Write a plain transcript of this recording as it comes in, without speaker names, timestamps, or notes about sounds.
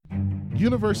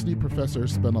University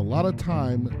professors spend a lot of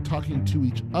time talking to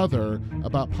each other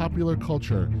about popular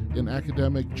culture in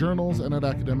academic journals and at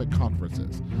academic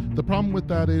conferences. The problem with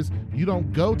that is you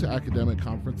don't go to academic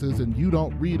conferences and you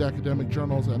don't read academic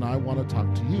journals, and I want to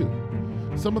talk to you.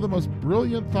 Some of the most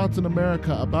brilliant thoughts in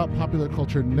America about popular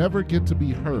culture never get to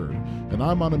be heard, and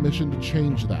I'm on a mission to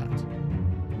change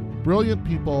that. Brilliant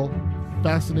people,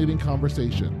 fascinating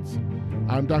conversations.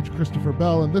 I'm Dr. Christopher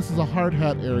Bell, and this is a hard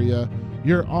hat area.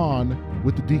 You're on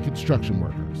with the Deconstruction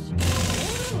Workers.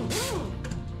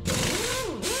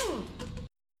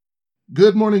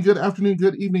 Good morning, good afternoon,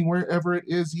 good evening, wherever it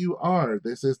is you are.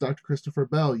 This is Dr. Christopher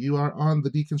Bell. You are on the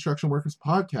Deconstruction Workers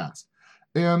podcast.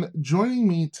 And joining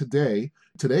me today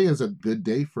is a good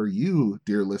day for you,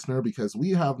 dear listener, because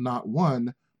we have not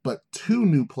one, but two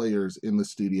new players in the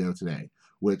studio today,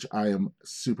 which I am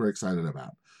super excited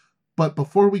about. But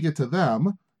before we get to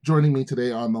them, joining me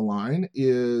today on the line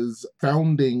is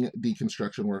founding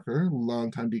deconstruction worker,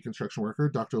 longtime deconstruction worker,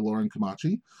 Dr. Lauren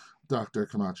Camachi. Dr.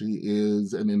 Camachi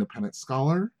is an independent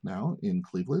scholar now in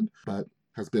Cleveland, but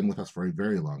has been with us for a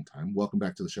very long time. Welcome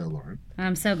back to the show, Lauren.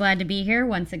 I'm so glad to be here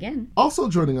once again. Also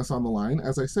joining us on the line,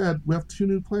 as I said, we have two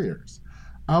new players.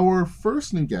 Our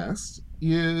first new guest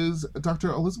is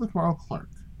Dr. Elizabeth Morrow Clark.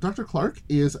 Dr. Clark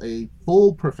is a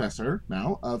full professor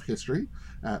now of history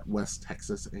at West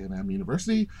Texas A&M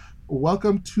University.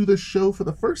 Welcome to the show for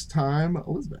the first time,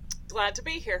 Elizabeth. Glad to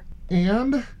be here.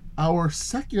 And our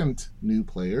second new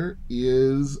player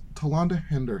is Talonda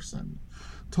Henderson.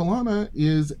 Talana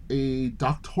is a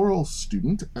doctoral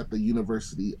student at the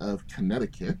University of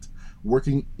Connecticut,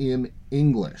 working in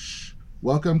English.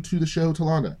 Welcome to the show,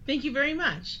 Talonda. Thank you very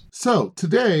much. So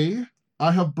today,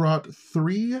 I have brought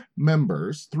three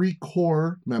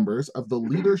core members of the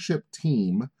leadership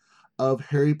team of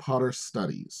Harry Potter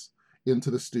Studies into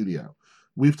the studio.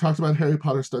 We've talked about Harry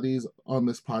Potter Studies on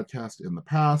this podcast in the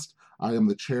past. I am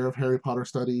the chair of Harry Potter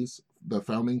Studies, the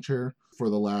founding chair, for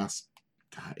the last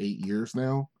 8 years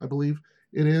now, I believe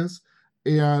it is.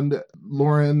 And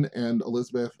Lauren and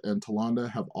Elizabeth and Talonda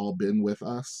have all been with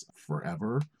us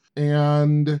forever.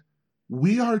 And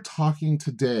we are talking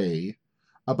today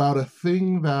about a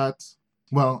thing that,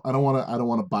 well, I don't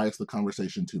want to bias the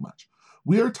conversation too much.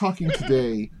 We are talking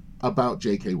today about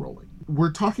J.K. Rowling.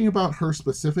 We're talking about her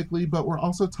specifically, but we're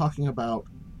also talking about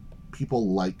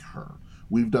people like her.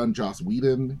 We've done Joss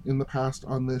Whedon in the past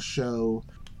on this show,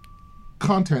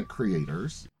 content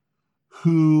creators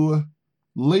who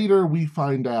later we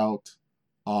find out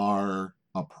are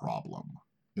a problem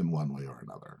in one way or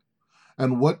another.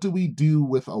 And what do we do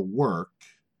with a work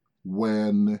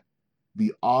when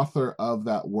the author of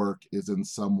that work is in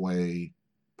some way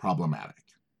problematic?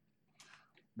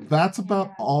 That's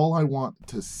about all I want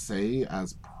to say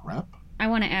as prep. I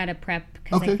want to add a prep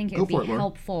because Okay, I think it would be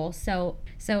helpful. So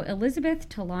Elizabeth,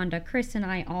 Talonda, Chris, and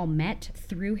I all met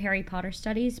through Harry Potter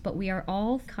Studies, but we are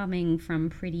all coming from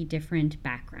pretty different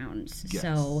backgrounds. Yes.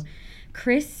 So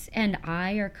Chris and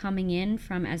I are coming in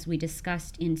from, as we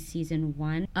discussed in season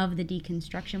 1 of the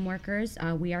Deconstruction Workers,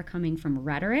 we are coming from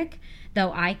rhetoric,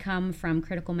 though I come from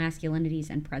critical masculinities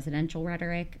and presidential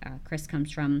rhetoric. Chris comes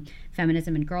from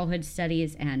feminism and girlhood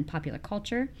studies and popular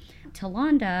culture.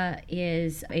 Talonda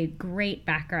is a great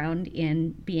background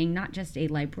in being not just a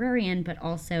librarian, but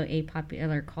also a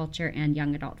popular culture and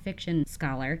young adult fiction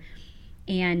scholar,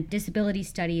 and disability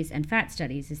studies and fat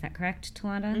studies. Is that correct,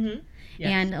 Talonda? Mm-hmm. Yes.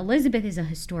 And Elizabeth is a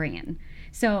historian.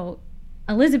 So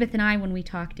Elizabeth and I, when we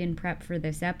talked in prep for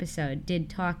this episode,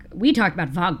 we talked about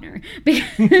Wagner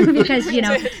because,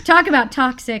 talk about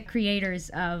toxic creators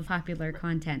of popular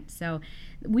content. So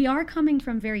we are coming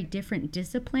from very different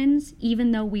disciplines,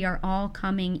 even though we are all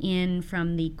coming in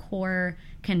from the core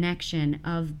connection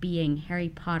of being Harry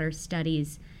Potter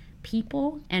Studies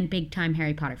people and big-time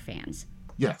Harry Potter fans.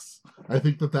 Yes, I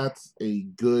think that that's a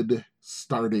good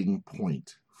starting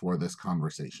point for this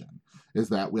conversation, is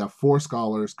that we have four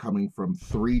scholars coming from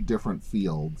three different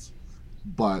fields,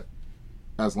 but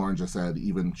as Lauren just said,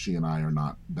 even she and I are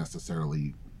not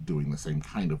necessarily doing the same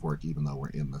kind of work, even though we're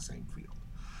in the same field.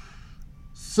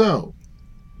 So,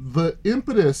 the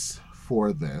impetus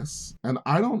for this, and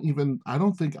I don't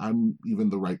think I'm even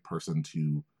the right person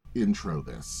to intro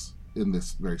this in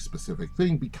this very specific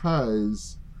thing,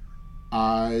 because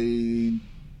I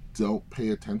don't pay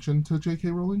attention to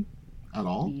J.K. Rowling at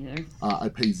all. I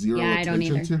pay zero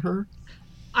attention to her.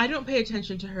 I don't pay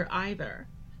attention to her either.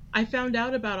 I found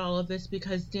out about all of this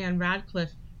because Dan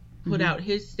Radcliffe put out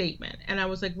his statement, and I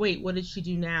was like, wait, what did she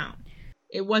do now?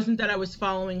 It wasn't that I was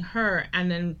following her, and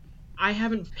then I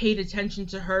haven't paid attention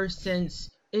to her since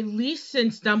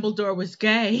Dumbledore was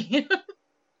gay.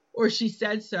 or she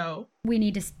said so. We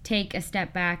need to take a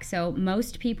step back. So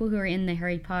most people who are in the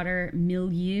Harry Potter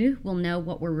milieu will know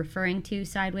what we're referring to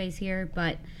sideways here.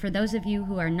 But for those of you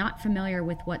who are not familiar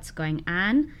with what's going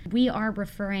on, we are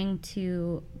referring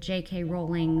to J.K.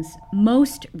 Rowling's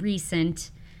most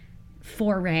recent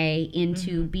foray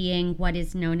into being what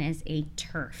is known as a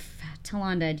TERF.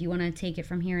 Talanda, do you want to take it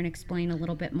from here and explain a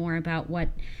little bit more about what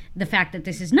the fact that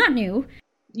this is not new?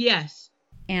 Yes.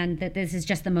 And that this is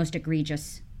just the most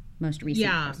egregious, most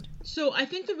recent post. So I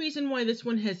think the reason why this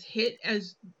one has hit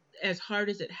as hard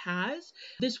as it has,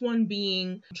 this one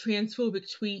being transphobic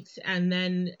tweets and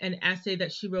then an essay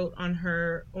that she wrote on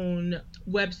her own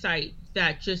website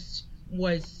that just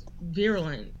was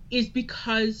virulent, is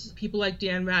because people like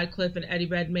Dan Radcliffe and Eddie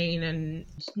Redmayne and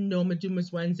Noma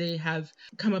Dumazwenze have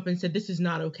come up and said this is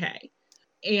not okay.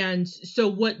 And so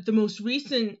what the most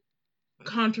recent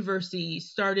controversy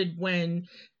started when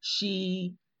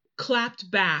she clapped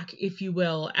back, if you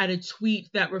will, at a tweet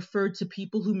that referred to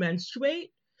people who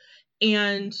menstruate.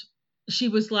 And she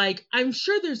was like, I'm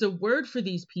sure there's a word for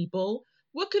these people.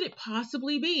 What could it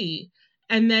possibly be?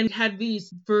 And then had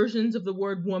these versions of the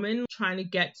word woman trying to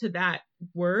get to that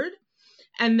word.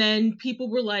 And then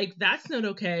people were like, that's not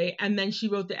okay. And then she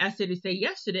wrote the essay to say,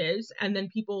 yes, it is. And then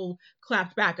people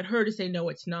clapped back at her to say, no,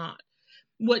 it's not.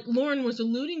 What Lauren was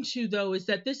alluding to, though, is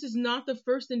that this is not the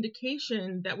first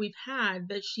indication that we've had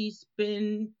that she's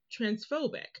been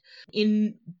transphobic.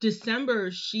 In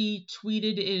December, she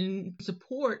tweeted in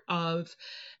support of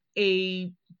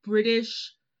a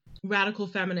British radical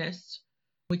feminist,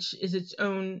 which is its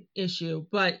own issue,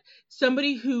 but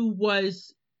somebody who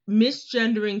was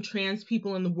misgendering trans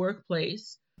people in the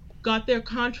workplace, got their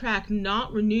contract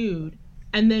not renewed,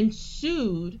 and then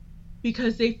sued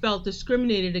because they felt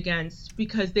discriminated against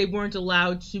because they weren't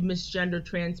allowed to misgender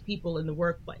trans people in the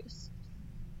workplace.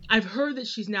 I've heard that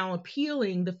she's now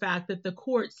appealing the fact that the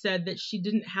court said that she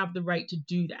didn't have the right to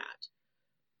do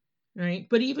that. Right?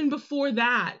 But even before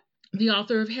that, the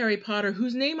author of Harry Potter,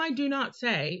 whose name I do not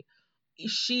say,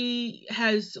 she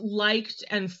has liked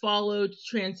and followed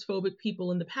transphobic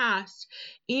people in the past.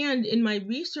 And in my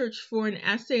research for an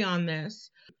essay on this,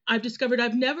 I've discovered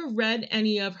I've never read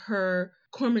any of her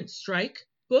Cormorant Strike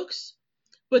books,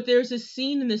 but there's a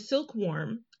scene in The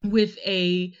Silkworm with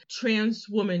a trans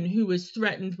woman who is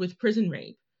threatened with prison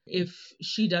rape if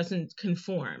she doesn't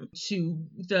conform to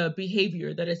the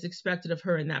behavior that is expected of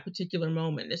her in that particular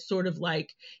moment. It's sort of like,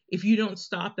 if you don't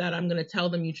stop that, I'm going to tell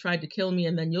them you tried to kill me,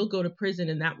 and then you'll go to prison,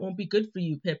 and that won't be good for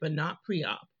you, Pippa, not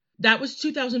pre-op. That was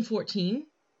 2014,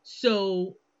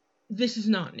 so this is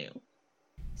not new.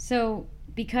 So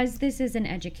because this is an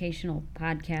educational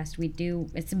podcast,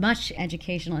 it's much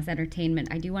educational as entertainment.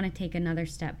 I do want to take another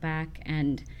step back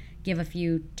and give a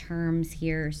few terms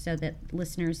here so that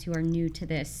listeners who are new to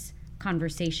this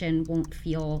conversation won't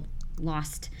feel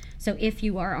lost. So if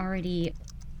you are already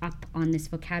up on this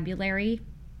vocabulary,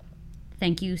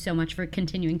 thank you so much for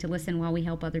continuing to listen while we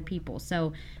help other people.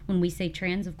 So when we say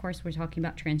trans, of course, we're talking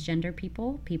about transgender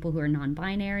people who are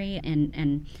non-binary,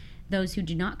 and those who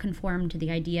do not conform to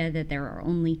the idea that there are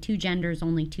only two genders,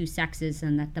 only two sexes,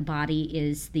 and that the body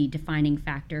is the defining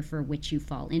factor for which you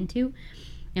fall into.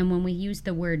 And when we use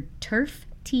the word TERF,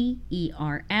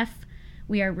 T-E-R-F,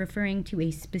 we are referring to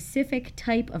a specific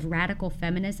type of radical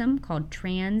feminism called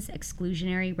trans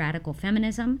exclusionary radical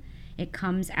feminism. It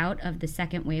comes out of the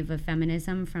second wave of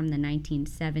feminism from the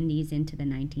 1970s into the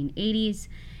 1980s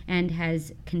and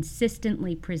has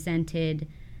consistently presented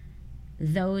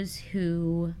those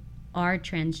who are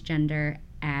transgender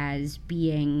as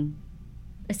being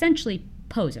essentially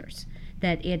posers,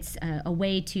 that it's a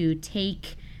way to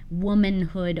take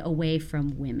womanhood away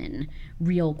from women,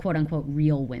 real, quote-unquote,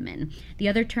 real women. The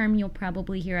other term you'll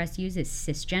probably hear us use is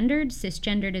cisgendered.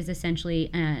 Cisgendered is essentially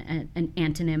an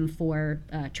antonym for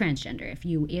transgender,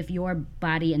 if your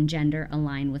body and gender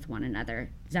align with one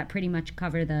another. Does that pretty much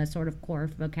cover the sort of core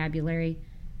vocabulary?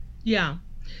 Yeah.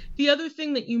 The other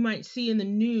thing that you might see in the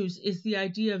news is the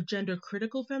idea of gender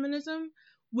critical feminism,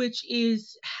 which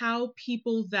is how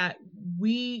people that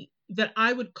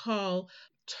I would call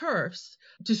TERFs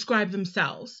describe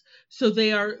themselves. So they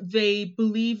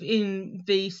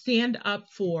stand up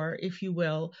for, if you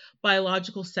will,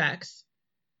 biological sex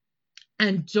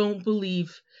and don't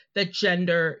believe that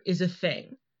gender is a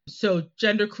thing. So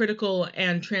gender critical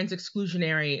and trans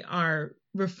exclusionary are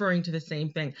referring to the same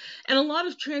thing. And a lot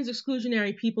of trans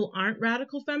exclusionary people aren't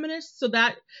radical feminists. So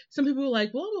that some people are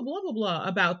like, blah, blah, blah, blah, blah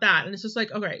about that. And it's just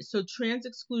like, okay, so trans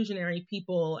exclusionary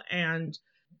people and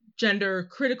gender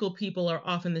critical people are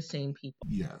often the same people.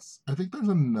 Yes. I think there's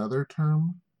another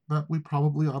term that we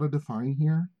probably ought to define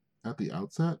here at the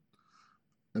outset.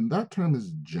 and that term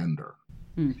is gender.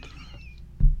 Hmm.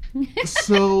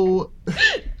 So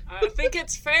I think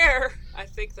it's fair. I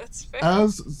think that's fair.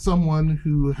 As someone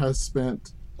who has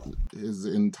spent his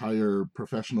entire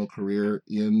professional career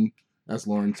in, as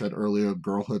Lauren said earlier,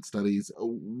 girlhood studies,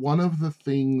 one of the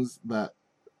things that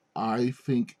I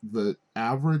think the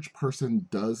average person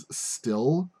does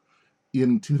still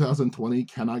in 2020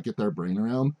 cannot get their brain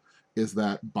around is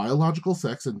that biological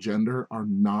sex and gender are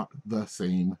not the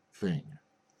same thing.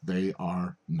 They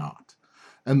are not.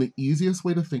 And the easiest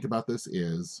way to think about this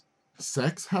is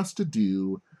sex has to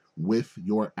do with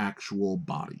your actual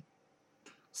body.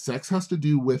 Sex has to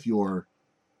do with your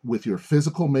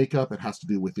physical makeup. It has to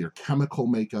do with your chemical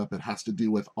makeup. It has to do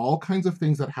with all kinds of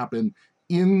things that happen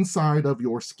inside of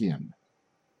your skin.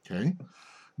 Okay?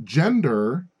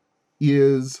 Gender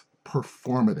is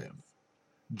performative.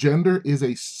 Gender is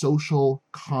a social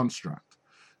construct.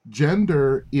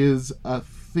 Gender is a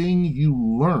thing you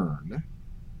learn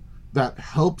that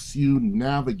helps you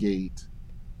navigate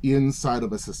inside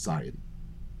of a society.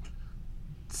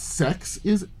 Sex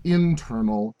is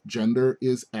internal, gender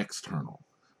is external.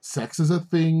 Sex is a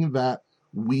thing that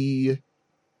we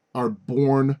are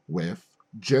born with.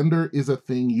 Gender is a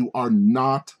thing you are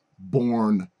not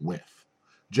born with.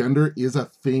 Gender is a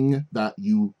thing that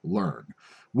you learn,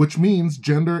 which means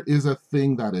gender is a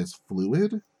thing that is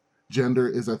fluid. Gender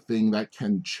is a thing that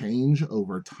can change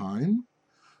over time.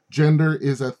 Gender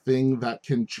is a thing that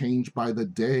can change by the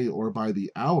day or by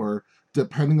the hour,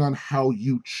 depending on how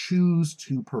you choose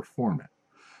to perform it.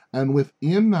 And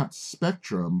within that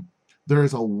spectrum, there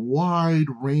is a wide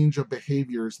range of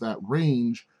behaviors that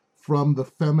range from the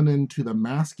feminine to the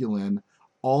masculine,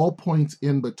 all points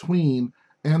in between,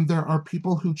 and there are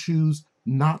people who choose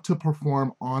not to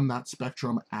perform on that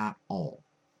spectrum at all.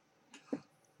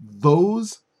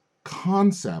 Those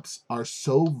concepts are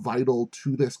so vital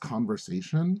to this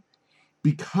conversation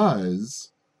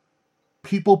because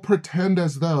people pretend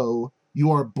as though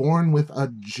you are born with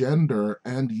a gender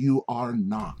and you are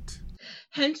not.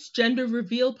 Hence gender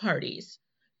reveal parties,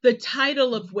 the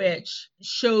title of which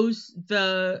shows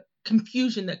the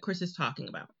confusion that Chris is talking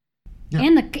about. Yeah.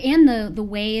 And the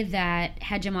way that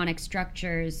hegemonic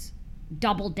structures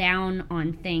double down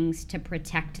on things to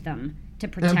protect them, to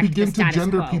protect and begin the status to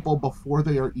gender quo. People before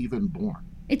they are even born.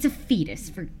 It's a fetus,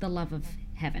 for the love of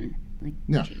heaven. Like,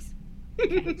 yeah. Geez.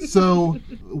 Okay. So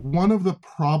one of the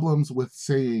problems with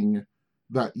saying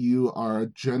that you are a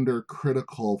gender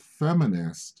critical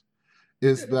feminist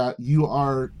is that you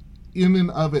are in and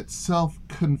of itself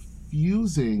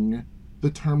confusing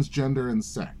the terms gender and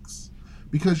sex,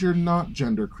 because you're not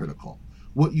gender critical.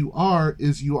 What you are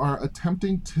is you are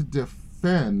attempting to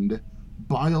defend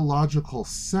biological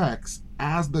sex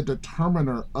as the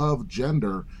determiner of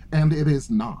gender, and it is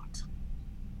not.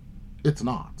 It's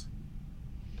not.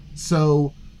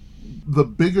 So the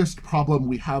biggest problem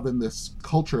we have in this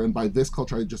culture, and by this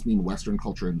culture I just mean Western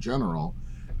culture in general,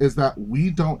 is that we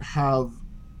don't have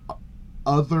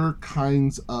other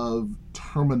kinds of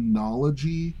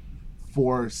terminology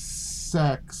for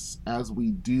sex as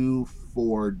we do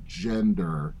for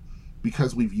gender,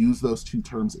 because we've used those two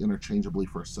terms interchangeably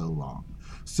for so long.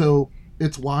 So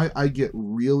it's why I get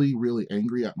really, really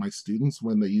angry at my students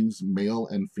when they use male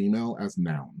and female as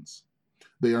nouns.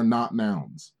 They are not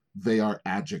nouns. They are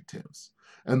adjectives.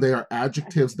 And they are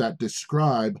adjectives that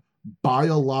describe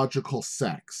biological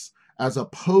sex, as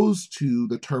opposed to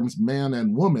the terms man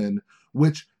and woman,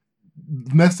 which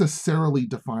necessarily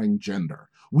define gender.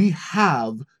 We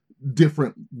have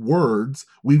different words.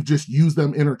 We've just used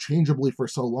them interchangeably for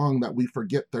so long that we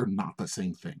forget they're not the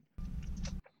same thing.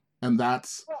 And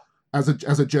that's, as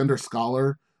a gender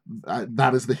scholar,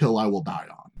 that is the hill I will die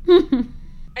on.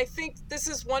 I think this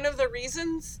is one of the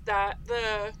reasons that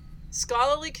the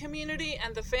scholarly community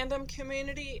and the fandom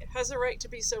community has a right to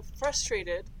be so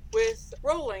frustrated with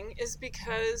Rowling, is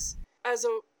because as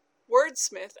a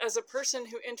wordsmith, as a person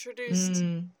who introduced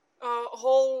a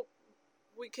whole,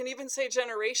 we can even say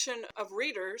generation of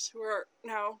readers who are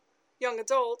now young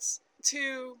adults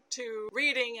to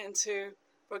reading and to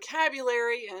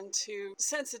vocabulary and to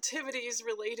sensitivities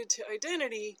related to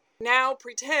identity, now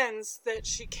pretends that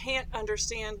she can't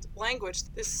understand language.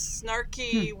 This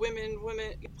snarky women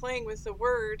playing with the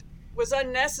word was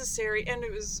unnecessary, and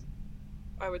it was,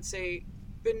 I would say,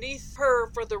 beneath her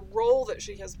for the role that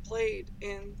she has played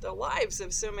in the lives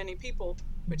of so many people,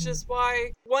 which is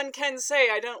why one can say,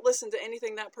 I don't listen to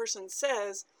anything that person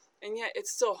says, and yet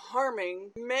it's still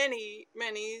harming many,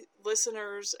 many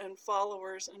listeners and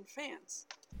followers and fans.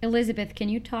 Elizabeth, can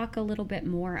you talk a little bit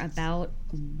more about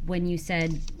when you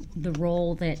said the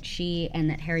role that she and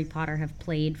that Harry Potter have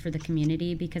played for the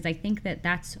community? Because I think that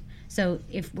that's So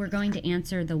if we're going to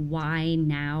answer the why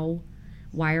now,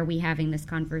 why are we having this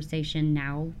conversation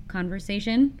now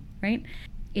conversation, right?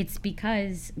 It's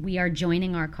because we are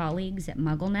joining our colleagues at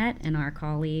MuggleNet and our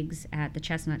colleagues at the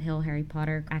Chestnut Hill Harry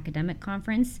Potter Academic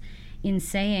Conference in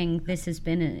saying this has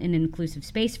been an inclusive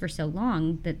space for so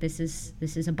long that this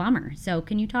is a bummer. So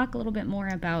can you talk a little bit more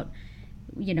about,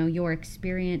 your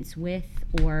experience with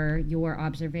or your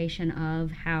observation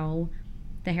of how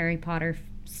the Harry Potter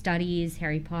studies,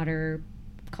 Harry Potter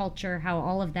culture, how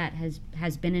all of that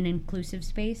has been an inclusive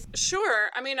space? Sure.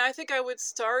 I mean, I think I would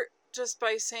start just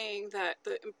by saying that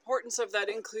the importance of that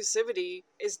inclusivity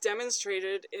is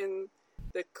demonstrated in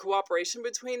the cooperation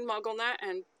between MuggleNet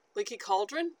and Leaky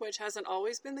Cauldron, which hasn't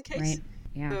always been the case. Right.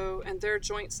 Yeah. So, and their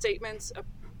joint statements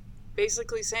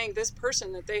basically saying this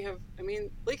person that they have,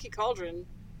 Leaky Cauldron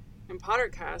and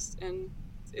Pottercast, and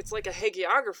it's like a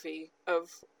hagiography of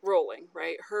Rowling,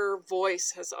 right? Her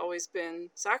voice has always been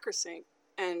sacrosanct,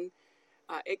 and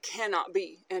it cannot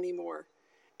be anymore.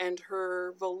 And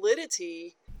her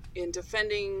validity in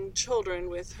defending children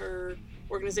with her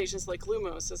organizations like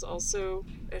Lumos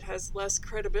it has less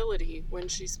credibility when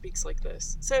she speaks like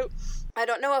this. So I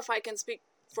don't know if I can speak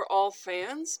for all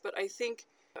fans, but I think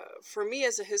for me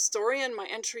as a historian, my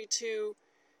entry to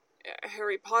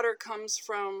Harry Potter comes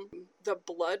from the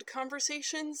blood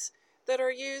conversations that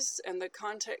are used, and the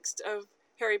context of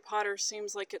Harry Potter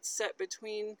seems like it's set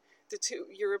between the two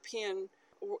European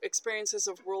experiences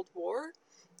of World War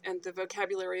and the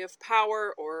vocabulary of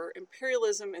power or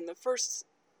imperialism in the first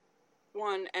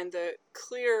one, and the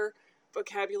clear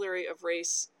vocabulary of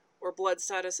race or blood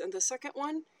status in the second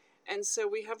one. And so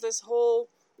we have this whole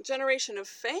generation of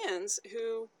fans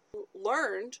who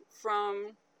learned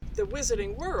from the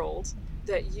wizarding world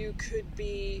that you could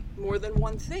be more than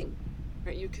one thing,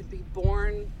 right? You could be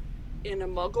born in a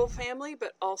Muggle family,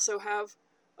 but also have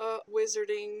a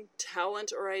wizarding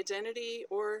talent or identity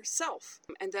or self.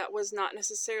 And that was not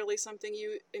necessarily something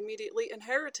you immediately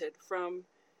inherited from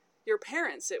your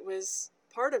parents. It was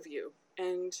part of you,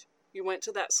 and you went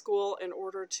to that school in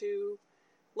order to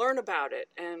learn about it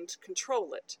and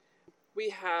control it. We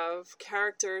have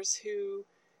characters who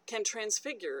can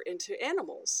transfigure into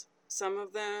animals. Some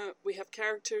of them, we have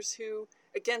characters who,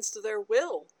 against their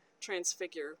will,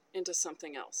 transfigure into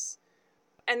something else.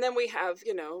 And then we have,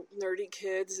 nerdy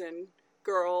kids and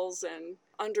girls and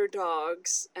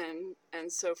underdogs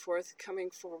and so forth coming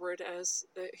forward as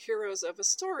the heroes of a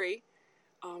story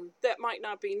that might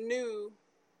not be new,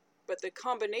 but the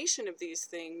combination of these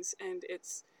things and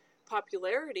its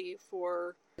popularity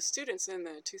for students in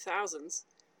the 2000s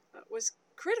was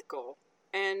critical.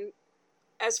 And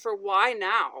as for why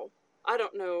now, I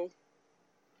don't know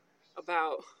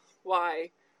about why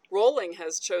Rowling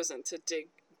has chosen to dig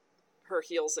her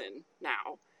heels in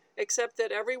now, except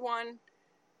that everyone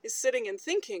is sitting and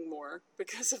thinking more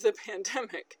because of the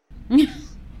pandemic.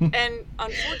 And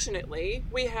unfortunately,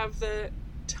 we have the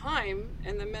time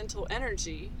and the mental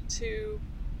energy to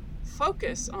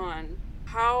focus on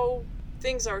how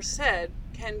things are said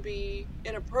can be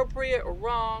inappropriate or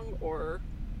wrong or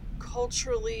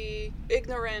culturally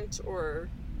ignorant or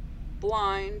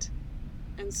blind.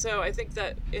 And so I think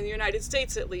that in the United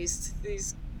States, at least,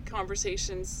 these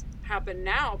conversations happen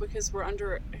now because we're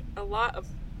under a lot of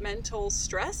mental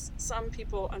stress. Some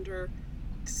people under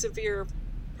severe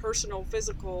personal,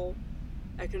 physical,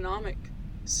 economic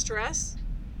stress,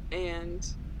 and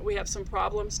we have some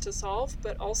problems to solve.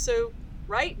 But also,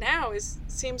 right now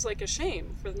seems like a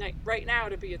shame for right now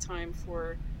to be a time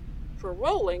for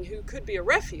Rowling, who could be a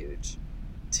refuge,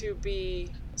 to be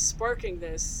sparking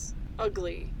this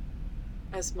ugly,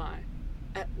 as my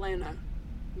Atlanta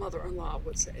mother-in-law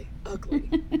would say, ugly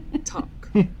talk.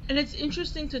 And it's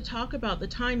interesting to talk about the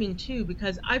timing too,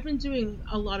 because I've been doing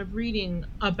a lot of reading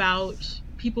about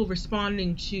people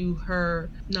responding to her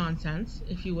nonsense,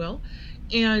 if you will.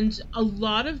 And a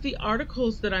lot of the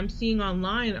articles that I'm seeing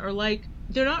online are like,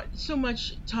 they're not so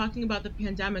much talking about the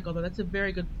pandemic, although that's a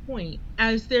very good point,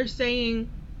 as they're saying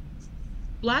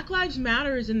Black Lives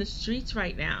Matter is in the streets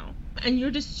right now, and you're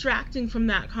distracting from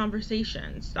that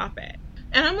conversation. Stop it.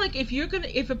 And I'm like,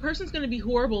 if a person's gonna be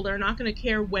horrible, they're not gonna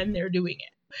care when they're doing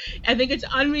it. I think it's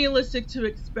unrealistic to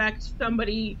expect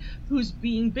somebody who's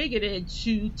being bigoted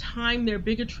to time their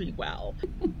bigotry well.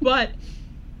 But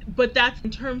that's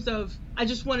in terms of, I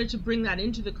just wanted to bring that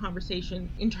into the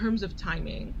conversation in terms of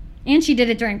timing. And she did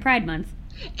it during Pride Month.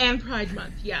 And Pride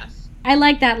Month, yes. I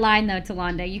like that line, though,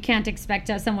 Tolanda. You can't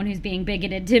expect someone who's being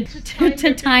bigoted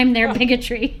to time their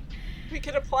bigotry. We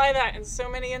could apply that in so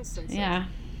many instances. Yeah.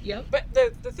 Yep. But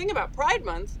the thing about Pride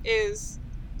Month is,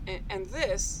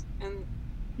 is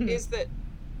that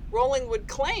Rowling would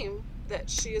claim that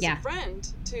she is Yeah. a friend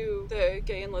to the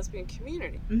gay and lesbian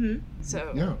community. Mm-hmm.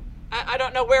 So Yeah. I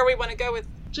don't know where we want to go with.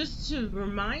 Just to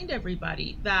remind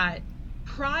everybody that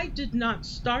Pride did not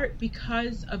start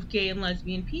because of gay and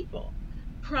lesbian people.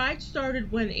 Pride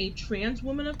started when a trans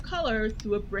woman of color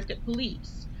threw a brick at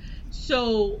police.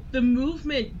 So the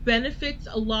movement benefits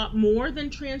a lot more than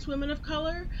trans women of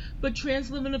color, but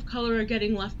trans women of color are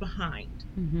getting left behind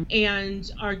and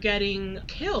are getting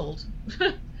killed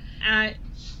at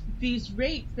these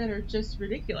rates that are just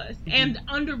ridiculous and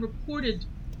underreported.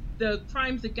 The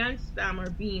crimes against them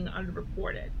are being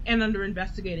underreported and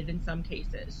underinvestigated in some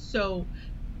cases. So,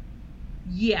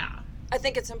 yeah. I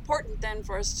think it's important then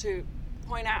for us to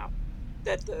point out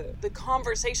that the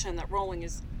conversation that Rowling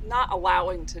is not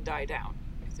allowing to die down,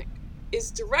 I think,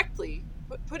 is directly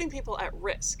putting people at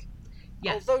risk.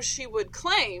 Yes. Although she would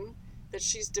claim that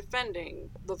she's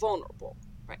defending the vulnerable,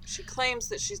 right? She claims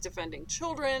that she's defending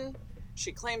children.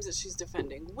 She claims that she's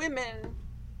defending women.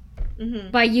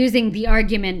 By using the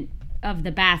argument of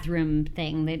the bathroom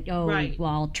thing that, Right.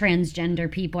 well,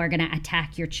 transgender people are going to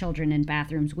attack your children in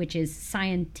bathrooms, which is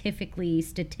scientifically,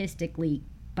 statistically,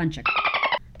 bunch of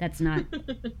that's not.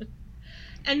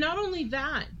 And not only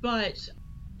that, but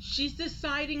she's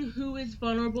deciding who is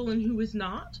vulnerable and who is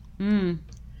not.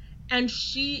 And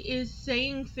she is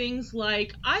saying things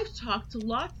like, I've talked to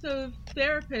lots of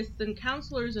therapists and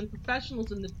counselors and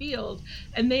professionals in the field,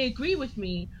 and they agree with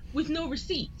me, with no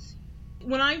receipts.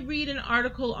 When I read an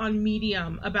article on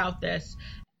Medium about this,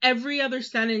 every other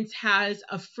sentence has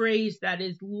a phrase that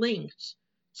is linked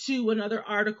to another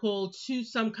article, to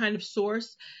some kind of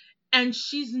source, and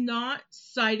she's not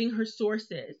citing her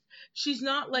sources. She's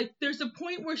not like, there's a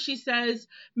point where she says,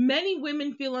 many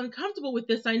women feel uncomfortable with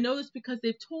this. I know this because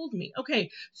they've told me. Okay,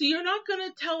 so you're not going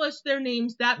to tell us their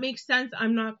names. That makes sense.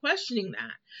 I'm not questioning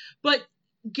that. But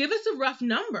give us a rough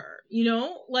number,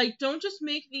 Like, don't just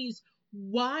make these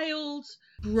wild,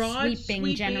 broad,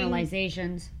 sweeping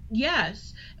generalizations.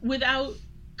 Yes, without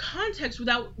context,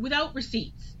 without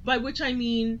receipts. By which I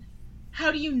mean,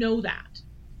 how do you know that?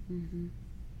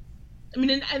 I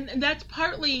mean, and that's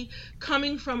partly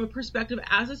coming from a perspective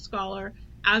as a scholar,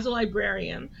 as a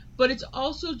librarian, but it's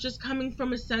also just coming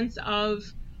from a sense of,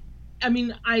 I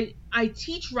mean, I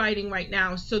teach writing right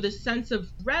now, so the sense of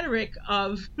rhetoric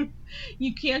of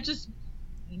you can't just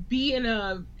be in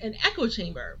an echo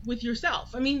chamber with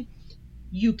yourself. I mean,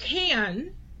 you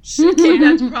can, but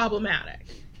that's problematic.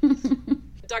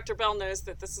 Dr. Bell knows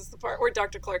that this is the part where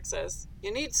Dr. Clark says,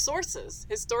 you need sources.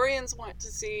 Historians want to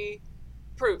see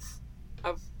proof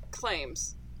of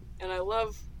claims. And I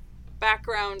love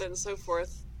background and so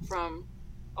forth from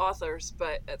authors,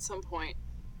 but at some point,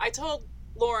 I told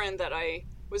Lauren that I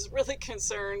was really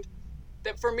concerned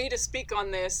that for me to speak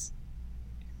on this,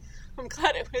 I'm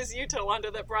glad it was you,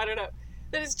 Tolanda, that brought it up,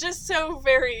 that it's just so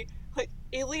very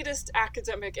elitist,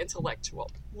 academic, intellectual.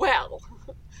 Well,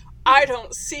 I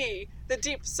don't see the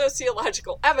deep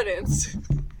sociological evidence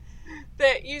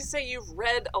that you say you've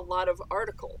read a lot of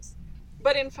articles.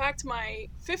 But in fact, my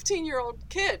 15-year-old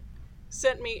kid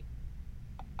sent me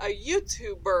a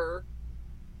YouTuber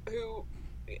who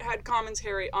had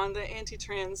commentary on the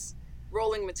anti-trans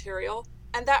Rowling material,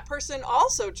 and that person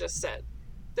also just said,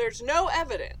 there's no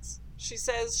evidence. She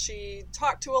says she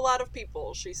talked to a lot of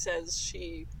people. She says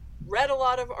she read a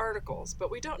lot of articles, but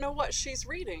we don't know what she's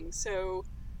reading. So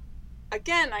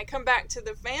again, I come back to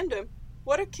the fandom.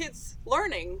 What are kids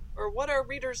learning, or what are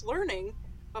readers learning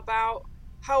about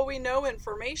how we know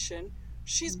information?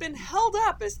 She's been held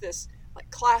up as this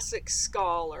classic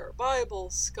scholar,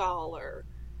 Bible scholar,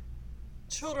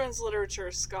 children's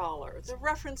literature scholar. The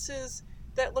references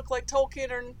that look like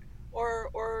Tolkien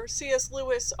or C.S.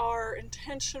 Lewis are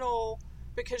intentional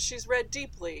because she's read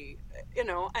deeply,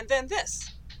 and then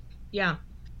this. Yeah.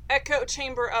 Echo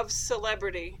chamber of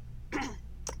celebrity.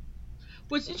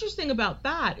 What's interesting about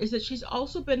that is that she's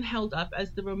also been held up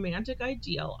as the romantic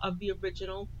ideal of the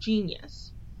original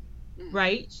genius,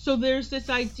 right? So there's this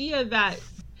idea that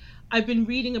I've been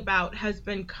reading about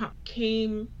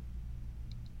came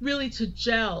really to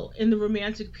gel in the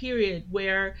Romantic period,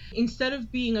 where instead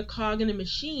of being a cog in a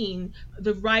machine,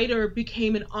 the writer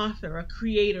became an author, a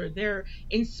creator. They're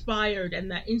inspired, and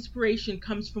that inspiration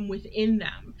comes from within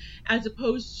them, as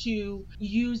opposed to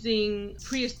using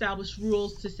pre-established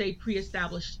rules to say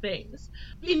pre-established things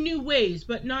in new ways,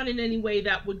 but not in any way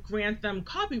that would grant them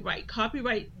copyright.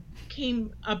 Copyright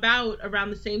came about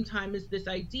around the same time as this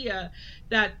idea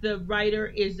that the writer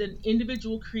is an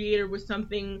individual creator with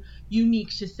something unique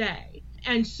to say.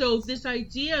 And so this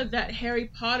idea that Harry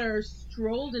Potter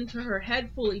strolled into her head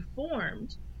fully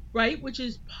formed, right, which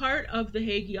is part of the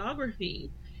hagiography,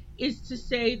 is to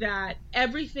say that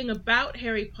everything about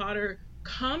Harry Potter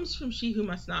comes from She Who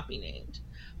Must Not Be Named,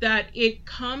 that it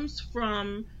comes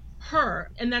from her,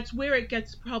 and that's where it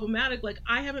gets problematic. Like,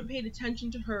 I haven't paid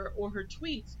attention to her or her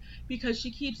tweets because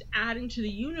she keeps adding to the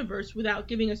universe without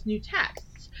giving us new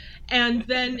texts. And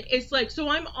then it's like, so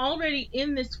I'm already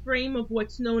in this frame of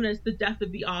what's known as the death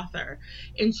of the author,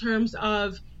 in terms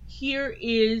of, here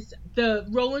is the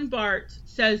Roland Barthes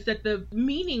says that the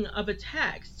meaning of a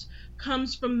text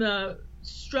comes from the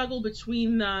struggle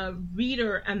between the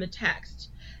reader and the text,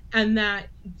 and that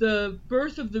the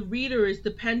birth of the reader is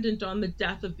dependent on the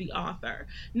death of the author.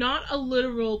 Not a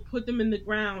literal put them in the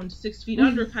ground 6 feet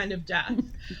under kind of death,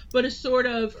 but a sort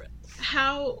of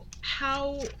how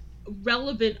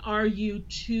relevant are you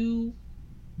to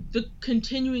the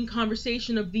continuing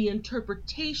conversation of the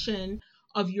interpretation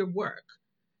of your work.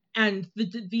 And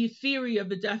the theory of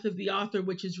the death of the author,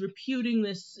 which is reputing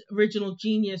this original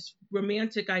genius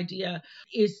romantic idea,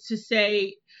 is to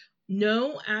say,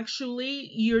 no,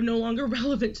 actually, you're no longer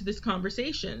relevant to this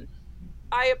conversation.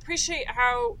 I appreciate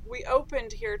how we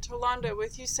opened here, Tolanda,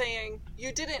 with you saying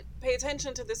you didn't pay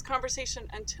attention to this conversation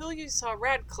until you saw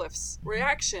Radcliffe's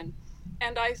reaction.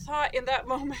 And I thought in that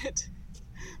moment,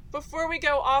 before we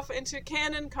go off into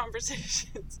canon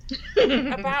conversations,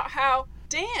 about how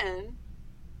Dan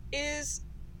is,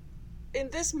 in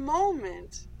this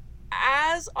moment,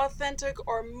 as authentic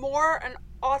or more an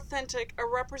authentic a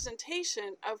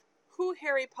representation of who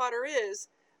Harry Potter is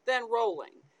than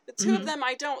Rowling. The two of them,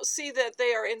 I don't see that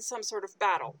they are in some sort of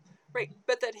battle, right?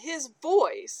 But that his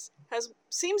voice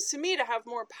seems to me to have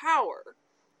more power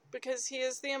because he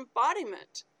is the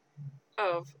embodiment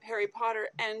of Harry Potter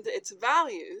and its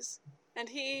values, and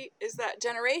he is that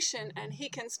generation and he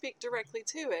can speak directly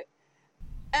to it.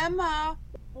 Emma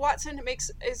Watson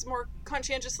is more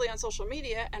conscientiously on social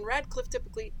media, and Radcliffe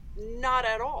typically not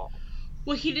at all.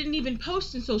 Well, he didn't even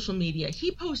post in social media.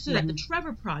 He posted at the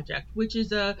Trevor Project, which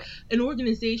is an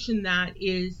organization that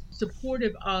is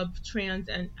supportive of trans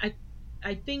and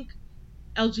I think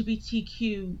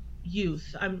LGBTQ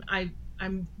youth.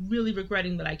 I'm really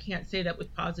regretting that I can't say that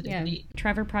with positivity. Yeah.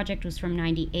 Trevor Project was from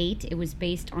 '98. It was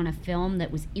based on a film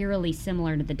that was eerily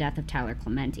similar to the death of Tyler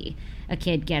Clementi. A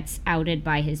kid gets outed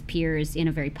by his peers in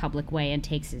a very public way and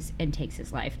takes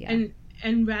his life. Yeah.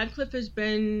 And Radcliffe has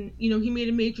been, he made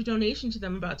a major donation to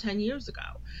them about 10 years ago.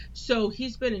 So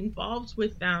he's been involved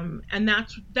with them, and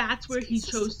that's where he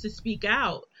chose to speak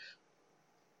out,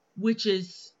 which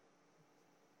is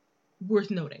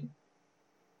worth noting.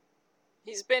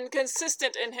 He's been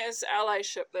consistent in his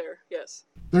allyship there, yes.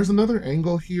 There's another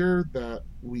angle here that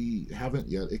we haven't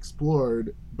yet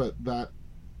explored, but that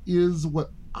is what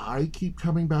I keep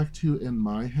coming back to in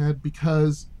my head,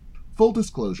 because, full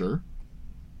disclosure,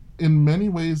 in many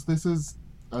ways, this is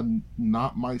a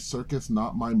not my circus,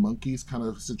 not my monkeys kind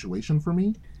of situation for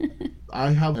me.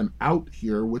 I have an out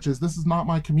here, which is this is not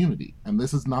my community, and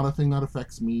this is not a thing that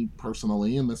affects me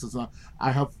personally, and this is not,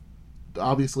 I have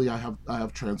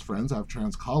trans friends, I have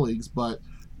trans colleagues, but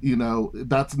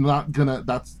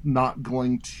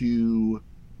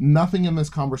nothing in this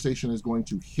conversation is going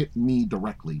to hit me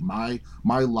directly. My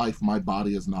life, my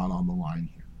body is not on the line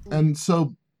here. And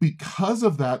so because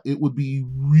of that, it would be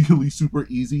really super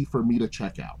easy for me to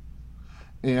check out.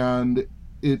 And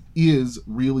it is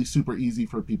really super easy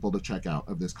for people to check out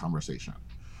of this conversation.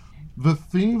 The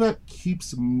thing that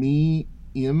keeps me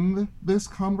in this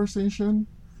conversation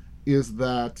is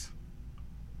that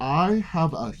I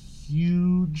have a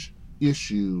huge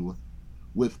issue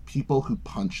with people who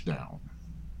punch down.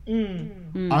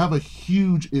 I have a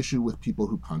huge issue with people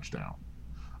who punch down.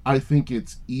 I think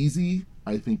it's easy.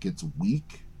 I think it's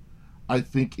weak. I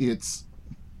think it's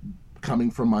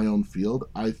coming from my own field.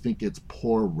 I think it's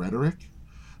poor rhetoric.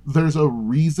 There's a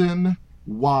reason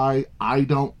why I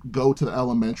don't go to the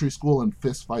elementary school and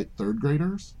fist fight third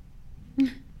graders.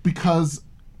 Because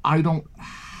I don't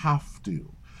have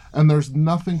to. And there's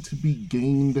nothing to be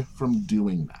gained from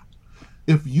doing that.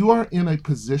 If you are in a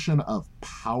position of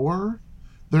power,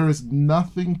 there is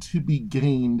nothing to be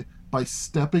gained by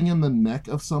stepping in the neck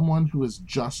of someone who is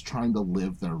just trying to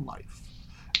live their life.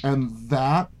 And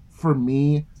that, for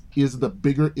me, is the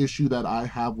bigger issue that I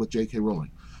have with J.K.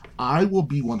 Rowling. I will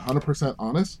be 100%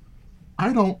 honest.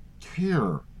 I don't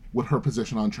care what her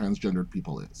position on transgendered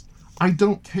people is. I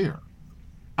don't care.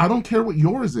 I don't care what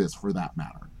yours is, for that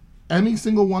matter. Any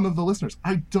single one of the listeners.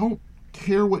 I don't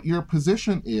care what your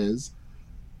position is.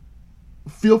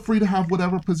 Feel free to have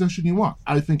whatever position you want.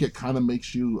 I think it kind of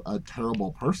makes you a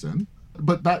terrible person.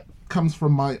 But that comes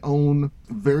from my own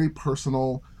very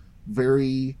personal,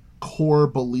 very core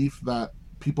belief that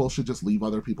people should just leave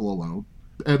other people alone.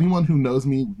 anyone who knows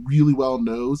me really well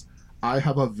knows I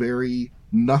have a very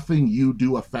nothing you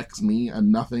do affects me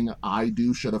and nothing I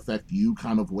do should affect you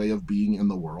kind of way of being in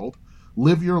the world.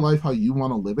 Live your life how you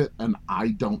want to live it, and I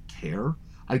don't care.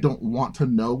 I don't want to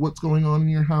know what's going on in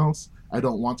your house. I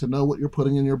don't want to know what you're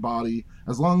putting in your body.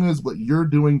 As long as what you're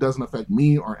doing doesn't affect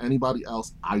me or anybody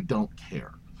else, I don't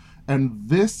care. And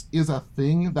this is a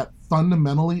thing that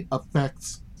fundamentally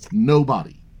affects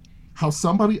nobody. How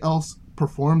somebody else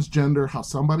performs gender, how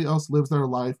somebody else lives their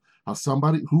life,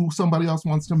 who somebody else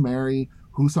wants to marry,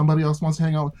 who somebody else wants to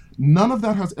hang out with. None of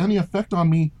that has any effect on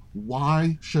me.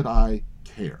 Why should I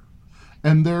care?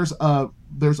 And there's a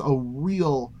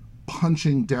real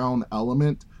punching down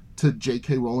element to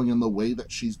J.K. Rowling in the way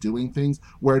that she's doing things,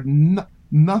 where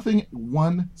nothing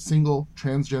one single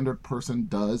transgendered person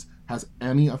does has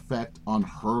any effect on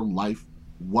her life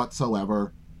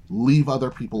whatsoever. Leave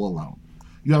other people alone.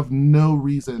 You have no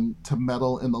reason to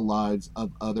meddle in the lives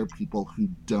of other people who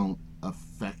don't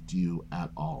affect you at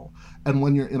all. And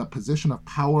when you're in a position of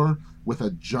power with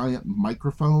a giant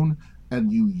microphone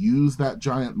and you use that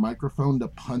giant microphone to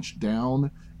punch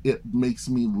down, it makes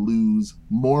me lose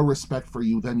more respect for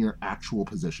you than your actual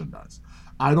position does.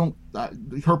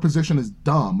 Her position is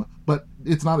dumb, but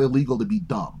it's not illegal to be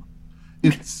dumb.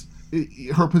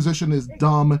 Her position is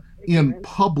dumb in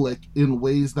public in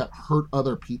ways that hurt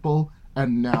other people,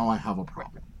 and now I have a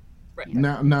problem. Right.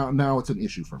 Now it's an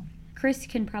issue for me. Chris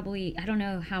can probably, I don't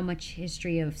know how much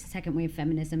history of second wave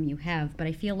feminism you have, but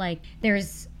I feel like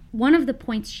there's one of the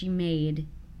points she made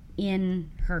in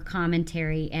her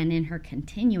commentary and in her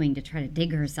continuing to try to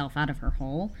dig herself out of her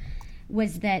hole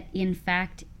was that, in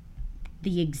fact,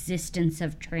 the existence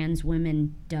of trans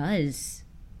women does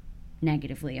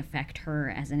negatively affect her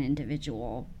as an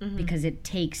individual, because it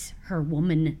takes her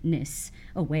womanness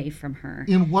away from her.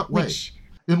 In what way?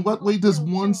 In what way does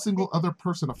one single other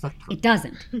person affect her? It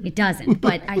doesn't.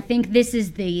 But I think this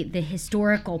is the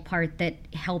historical part that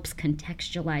helps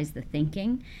contextualize the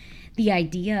thinking. The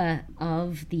idea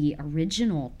of the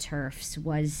original TERFs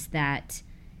was that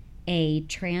a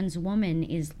trans woman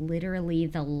is literally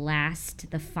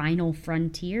the final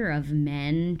frontier of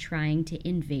men trying to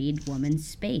invade woman's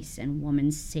space and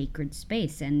woman's sacred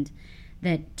space, and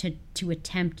that to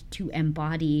attempt to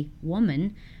embody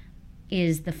woman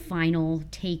is the final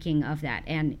taking of that.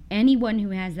 And anyone who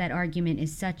has that argument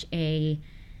is such a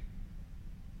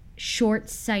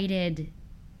short-sighted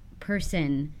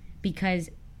person, because,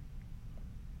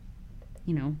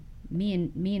 you know, me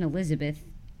and Elizabeth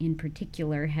in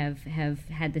particular have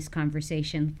had this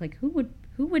conversation, like who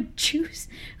would choose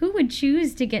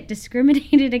to get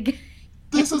discriminated against?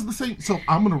 This is the same. So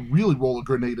I'm going to really roll a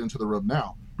grenade into the room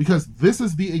now, because this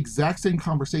is the exact same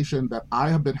conversation that I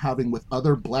have been having with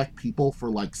other Black people for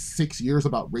like 6 years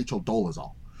about Rachel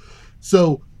Dolezal.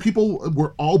 So people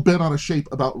were all bent out of shape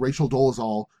about Rachel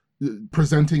Dolezal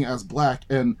presenting as Black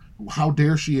and how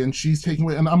dare she, and she's taking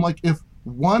away. And I'm like, if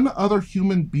one other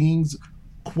human being's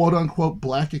quote unquote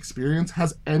Black experience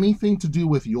has anything to do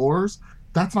with yours,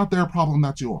 that's not their problem,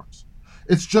 that's yours.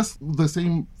 It's just the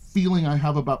same feeling I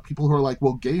have about people who are like,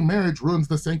 well, gay marriage ruins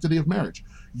the sanctity of marriage.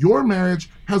 Your marriage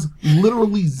has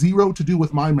literally zero to do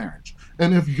with my marriage.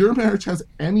 And if your marriage has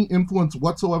any influence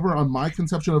whatsoever on my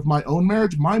conception of my own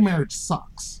marriage, my marriage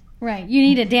sucks. Right. You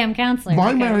need a damn counselor.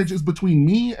 My marriage is between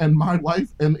me and my wife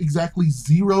and exactly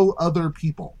zero other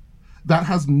people. That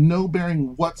has no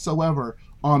bearing whatsoever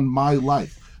on my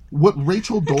life. What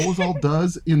Rachel Dolezal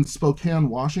does in Spokane,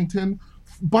 Washington,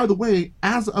 by the way,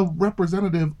 as a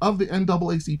representative of the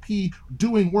NAACP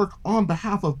doing work on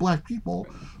behalf of Black people,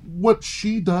 what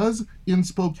she does in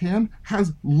Spokane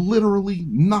has literally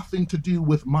nothing to do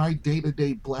with my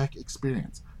day-to-day Black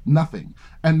experience. Nothing.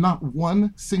 And not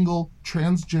one single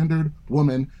transgendered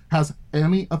woman has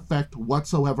any effect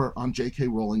whatsoever on J.K.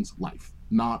 Rowling's life.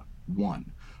 Not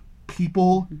one.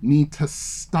 People need to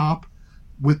stop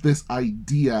with this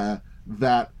idea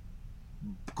that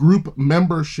group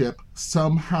membership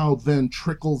somehow then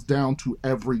trickles down to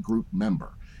every group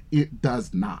member. It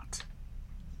does not,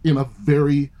 in a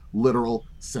very literal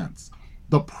sense.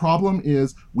 The problem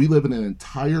is we live in an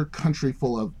entire country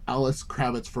full of Alice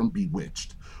Kravitz from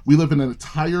Bewitched. We live in an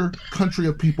entire country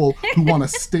of people who want to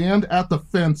stand at the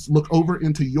fence, look over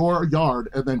into your yard,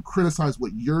 and then criticize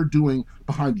what you're doing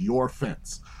behind your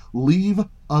fence. Leave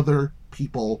other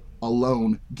people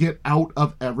alone. Get out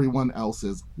of everyone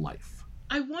else's life.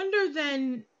 I wonder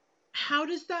then, how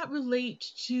does that relate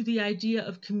to the idea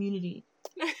of community?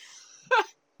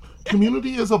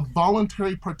 Community is a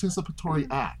voluntary participatory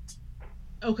act.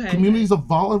 Okay. Community is a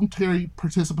voluntary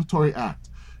participatory act.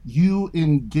 You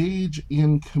engage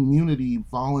in community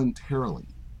voluntarily.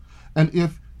 And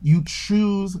if you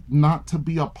choose not to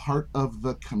be a part of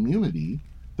the community,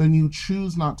 then you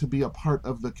choose not to be a part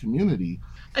of the community.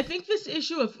 I think this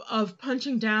issue of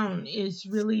punching down is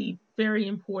really very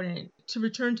important. To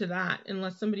return to that,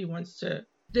 unless somebody wants to.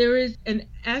 There is an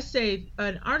essay,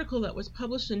 an article that was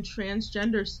published in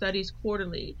Transgender Studies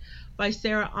Quarterly by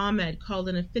Sarah Ahmed called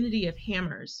An Affinity of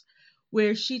Hammers,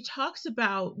 where she talks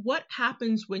about what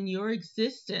happens when your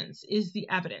existence is the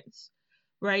evidence,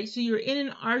 right? So you're in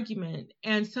an argument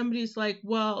and somebody's like,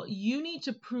 well, you need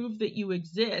to prove that you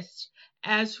exist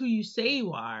as who you say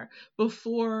you are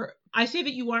before I say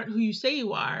that you aren't who you say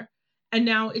you are. And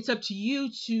now it's up to you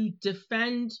to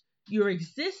defend your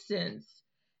existence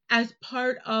as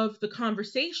part of the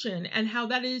conversation, and how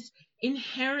that is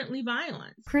inherently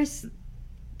violent. Chris,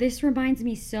 this reminds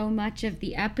me so much of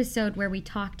the episode where we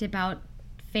talked about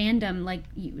fandom. Like,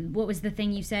 what was the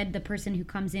thing you said? The person who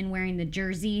comes in wearing the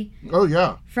jersey. Oh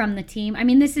yeah. From the team. I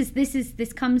mean,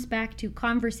 this comes back to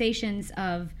conversations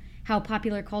of how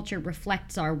popular culture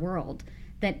reflects our world.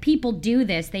 That people do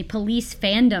this. They police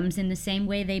fandoms in the same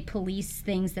way they police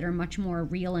things that are much more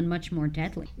real and much more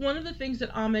deadly. One of the things that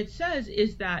Ahmed says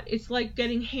is that it's like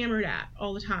getting hammered at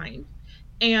all the time.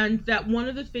 And that one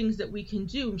of the things that we can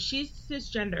do, she's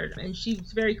cisgendered, and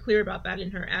she's very clear about that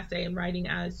in her essay and writing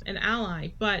as an ally.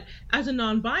 But as a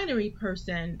non-binary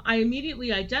person, I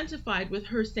immediately identified with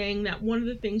her saying that one of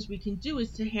the things we can do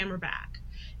is to hammer back.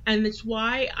 And it's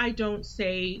why I don't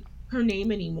say her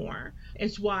name anymore.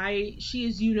 It's why she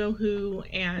is you-know-who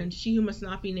and she who must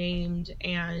not be named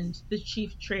and the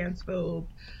chief transphobe.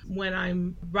 When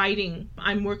I'm writing,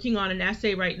 I'm working on an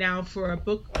essay right now for a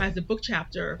book, as a book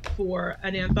chapter for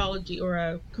an anthology or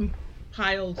a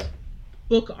compiled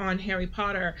book on Harry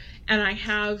Potter, and I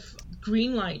have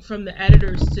green light from the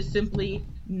editors to simply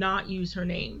not use her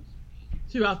name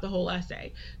throughout the whole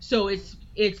essay. So it's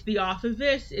the author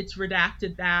this, it's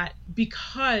redacted that,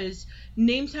 because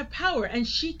names have power, and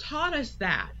she taught us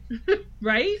that,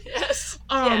 right? Yes.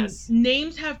 Yes.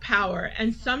 Names have power,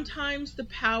 and sometimes the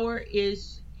power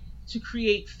is to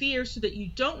create fear so that you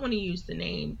don't want to use the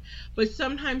name, but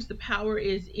sometimes the power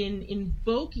is in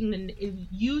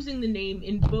using the name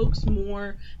invokes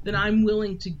more than I'm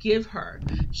willing to give her.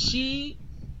 She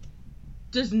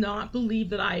does not believe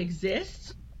that I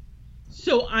exist.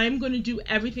 So I'm going to do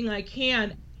everything I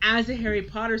can as a Harry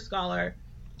Potter scholar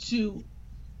to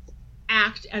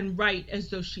act and write as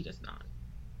though she does not.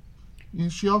 Yeah,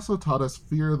 she also taught us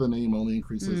fear of the name only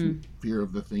increases fear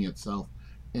of the thing itself.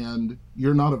 And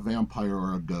you're not a vampire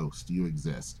or a ghost. You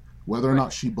exist. Whether or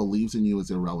not she believes in you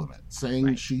is irrelevant.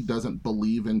 Saying she doesn't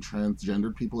believe in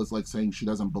transgendered people is like saying she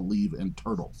doesn't believe in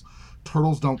turtles.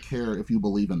 Turtles don't care if you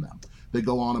believe in them. They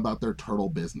go on about their turtle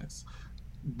business.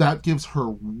 That gives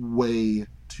her way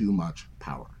too much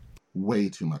power. Way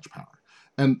too much power.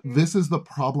 And this is the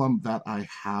problem that I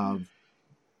have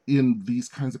in these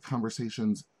kinds of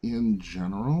conversations in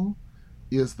general,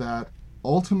 is that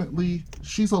ultimately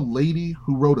she's a lady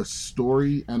who wrote a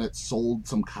story and it sold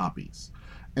some copies.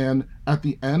 And at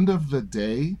the end of the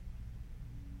day,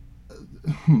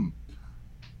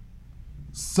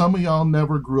 some of y'all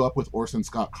never grew up with Orson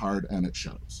Scott Card, and it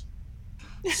shows.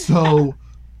 So...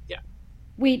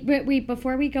 Wait,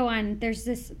 before we go on, there's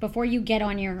this, before you get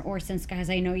on your Orson Scott,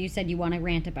 because I know you said you want to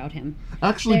rant about him.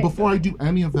 Actually, before I do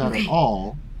any of that at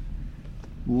all,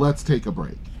 let's take a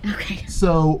break. Okay.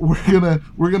 So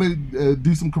we're gonna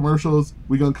do some commercials.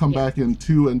 We're gonna come back in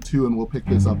 2 and 2, and we'll pick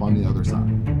this up on the other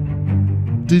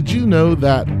side. Did you know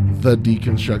that the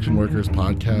Deconstruction Workers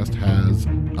podcast has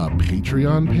a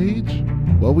Patreon page?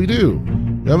 Well, we do.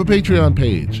 We have a Patreon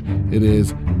page. It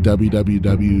is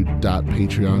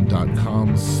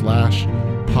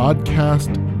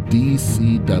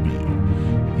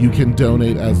www.patreon.com/podcastdcw. You can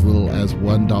donate as little as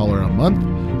 $1 a month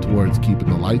towards keeping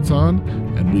the lights on,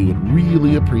 and we would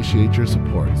really appreciate your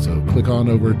support. So click on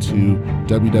over to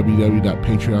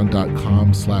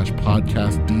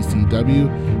www.patreon.com/podcastdcw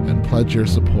and pledge your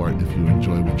support if you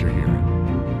enjoy what you're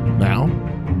hearing. Now,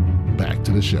 back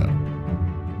to the show.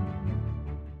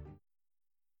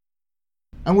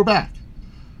 And we're back.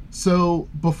 So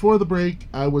before the break,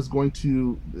 I was going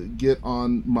to get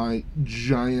on my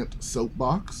giant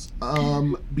soapbox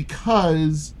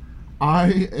because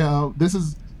this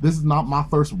is not my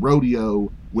first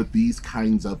rodeo with these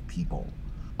kinds of people.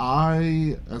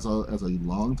 I, as a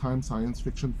longtime science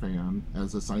fiction fan,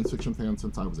 as a science fiction fan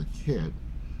since I was a kid,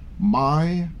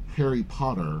 my Harry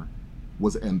Potter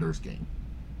was Ender's Game.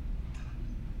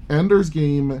 Ender's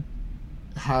Game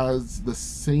has the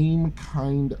same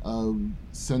kind of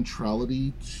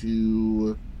centrality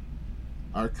to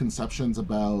our conceptions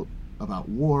about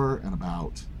war and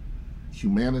about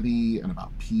humanity and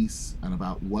about peace and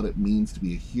about what it means to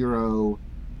be a hero,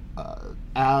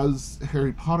 as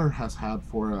Harry Potter has had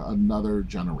for another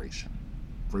generation,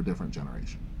 for a different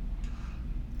generation.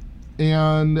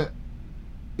 And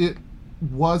it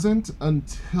wasn't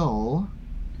until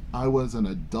I was an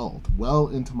adult, well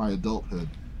into my adulthood,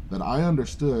 that I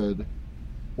understood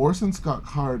Orson Scott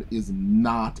Card is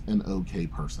not an okay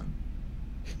person.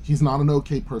 He's not an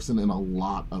okay person in a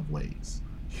lot of ways.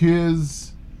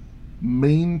 His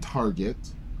main target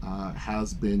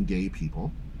has been gay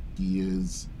people. He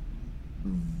is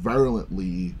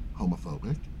virulently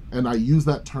homophobic. And I use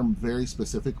that term very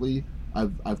specifically.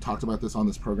 I've talked about this on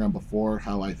this program before,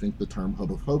 how I think the term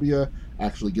homophobia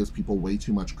actually gives people way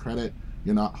too much credit.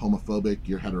 You're not homophobic,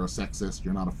 you're heterosexist,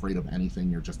 you're not afraid of anything,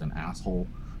 you're just an asshole.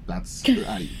 I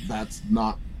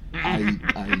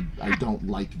don't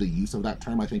like the use of that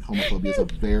term. I think homophobia is a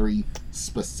very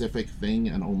specific thing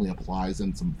and only applies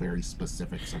in some very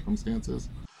specific circumstances.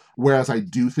 Whereas I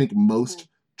do think most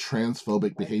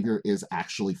transphobic behavior is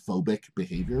actually phobic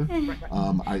behavior.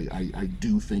 I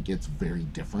do think it's very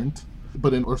different.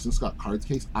 But in Orson Scott Card's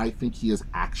case, I think he is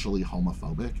actually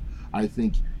homophobic. I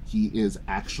think he is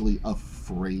actually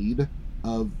afraid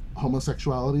of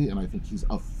homosexuality, and I think he's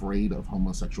afraid of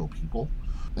homosexual people.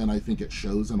 And I think it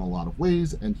shows in a lot of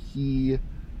ways, and he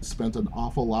spent an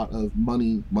awful lot of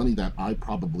money that I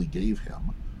probably gave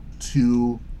him,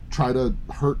 to try to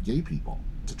hurt gay people,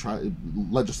 to try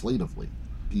legislatively.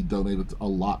 He donated a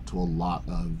lot to a lot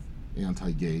of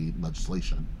anti-gay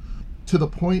legislation, to the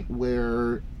point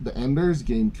where the Ender's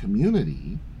Game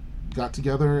community got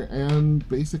together and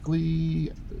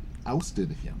basically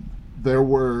ousted him. There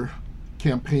were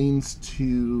campaigns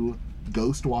to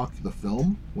ghost walk the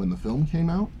film when the film came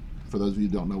out. For those of you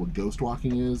who don't know what ghost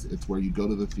walking is, it's where you go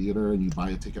to the theater and you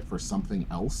buy a ticket for something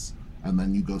else, and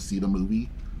then you go see the movie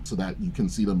so that you can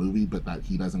see the movie, but that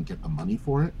he doesn't get the money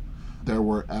for it. There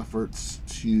were efforts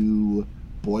to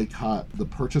boycott the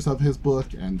purchase of his book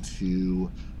and to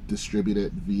distribute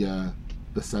it via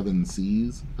the 7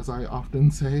 Cs, as I often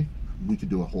say. We could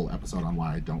do a whole episode on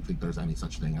why I don't think there's any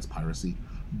such thing as piracy.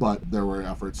 But there were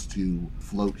efforts to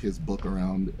float his book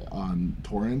around on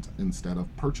torrent instead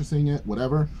of purchasing it,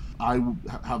 whatever. I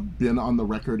have been on the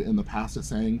record in the past as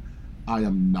saying I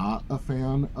am not a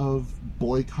fan of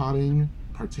boycotting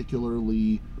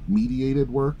particularly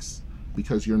mediated works,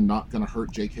 because you're not going to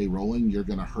hurt J.K. Rowling, you're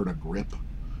going to hurt a grip,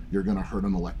 you're going to hurt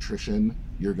an electrician,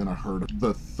 you're going to hurt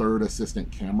the third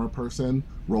assistant camera person.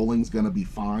 Rowling's going to be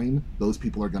fine. Those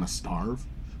people are going to starve.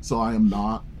 So I am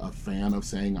not a fan of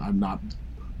saying I'm not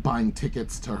buying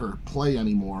tickets to her play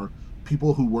anymore.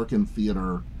 People who work in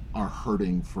theater are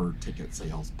hurting for ticket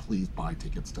sales. Please buy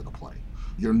tickets to the play.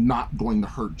 You're not going to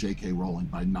hurt J.K. Rowling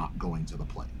by not going to the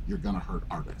play. You're going to hurt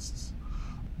artists.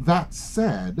 That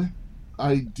said,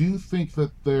 I do think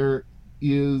that there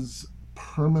is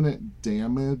permanent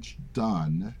damage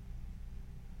done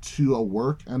to a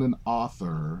work and an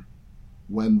author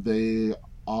when they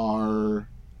are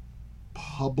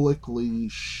publicly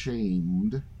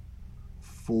shamed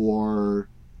for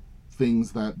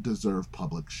things that deserve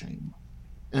public shame.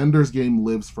 Ender's Game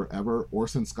lives forever.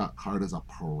 Orson Scott Card is a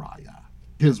pariah.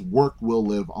 His work will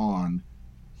live on.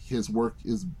 His work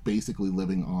is basically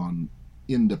living on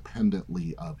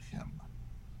independently of him.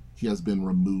 He has been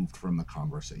removed from the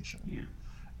conversation. Yeah.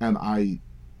 And I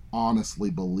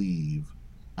honestly believe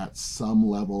at some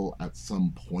level, at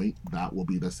some point, that will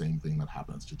be the same thing that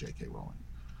happens to J.K. Rowling.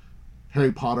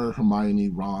 Harry Potter, Hermione,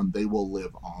 Ron, they will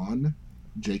live on.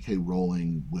 J.K.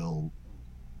 Rowling will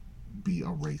be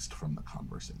erased from the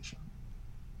conversation.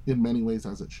 In many ways,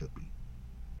 as it should be.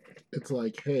 It's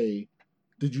like, hey,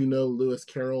 did you know Lewis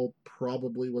Carroll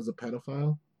probably was a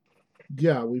pedophile?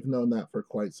 Yeah, we've known that for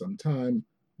quite some time.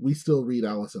 We still read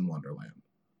Alice in Wonderland.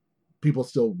 People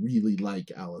still really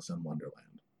like Alice in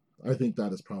Wonderland. I think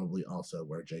that is probably also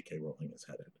where J.K. Rowling is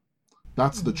headed.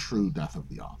 That's the true death of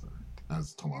the author,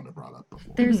 as Tawanda brought up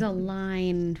before. There's a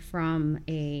line from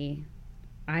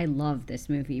I love this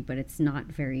movie, but it's not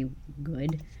very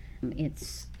good.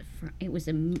 It was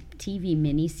a TV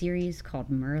miniseries called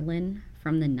Merlin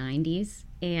from the 90s,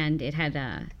 and it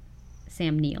had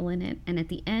Sam Neill in it. And at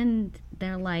the end,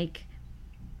 they're like,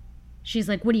 she's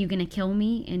like, "What, are you going to kill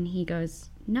me?" And he goes,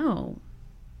 "No,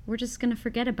 we're just going to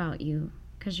forget about you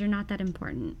because you're not that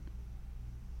important."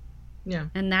 Yeah.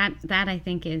 And that I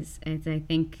think is I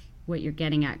think what you're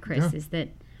getting at, Chris, is that,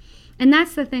 and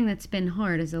that's the thing that's been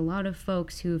hard, is a lot of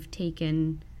folks who've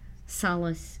taken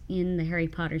solace in the Harry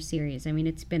Potter series. I mean,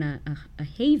 it's been a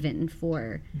haven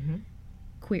for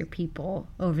queer people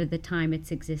over the time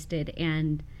it's existed,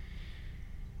 and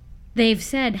they've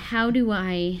said, how do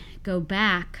I go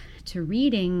back to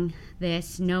reading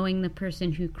this knowing the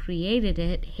person who created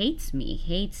it hates me,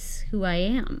 hates who I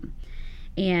am.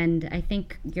 And I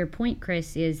think your point,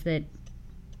 Chris, is that,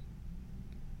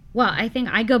 well, I think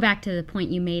I go back to the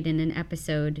point you made in an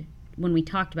episode when we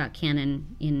talked about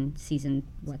canon in season,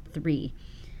 3,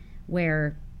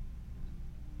 where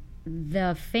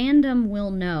the fandom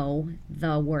will know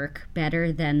the work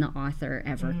better than the author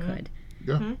ever could.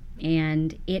 Yeah.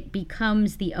 And it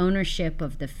becomes the ownership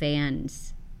of the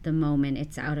fans the moment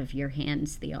it's out of your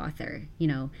hands, the author. You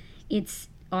know, it's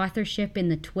authorship in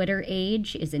the Twitter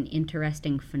age is an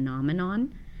interesting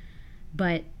phenomenon,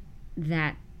 but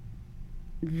that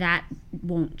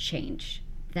won't change.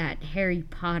 That Harry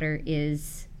Potter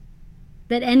is,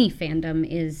 that any fandom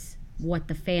is what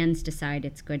the fans decide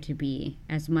it's going to be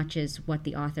as much as what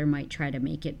the author might try to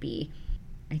make it be.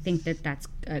 I think that that's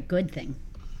a good thing.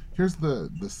 Here's the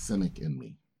cynic in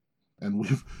me, and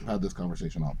we've had this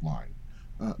conversation offline.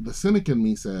 The cynic in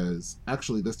me says,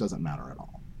 actually, this doesn't matter at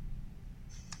all.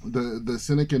 The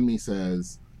cynic in me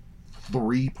says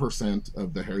 3%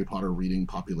 of the Harry Potter reading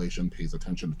population pays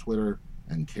attention to Twitter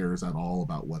and cares at all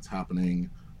about what's happening,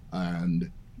 and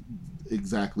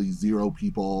exactly 0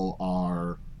 people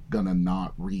are gonna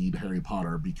not read Harry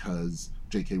Potter because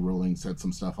J.K. Rowling said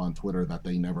some stuff on Twitter that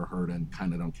they never heard and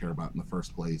kind of don't care about in the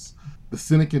first place. The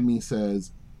cynic in me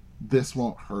says this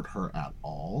won't hurt her at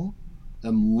all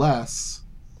unless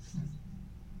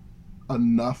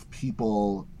enough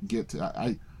people get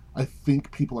to... I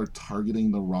think people are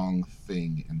targeting the wrong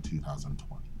thing in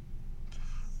 2020.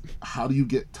 How do you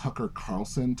get Tucker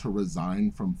Carlson to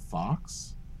resign from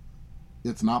Fox?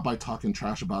 It's not by talking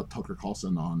trash about Tucker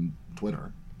Carlson on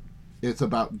Twitter. It's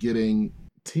about getting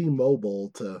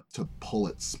T-Mobile to pull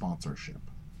its sponsorship.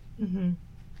 Mm-hmm.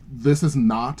 This is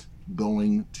not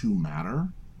going to matter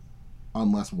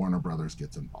unless Warner Brothers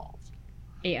gets involved.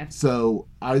 Yeah. So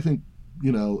I think,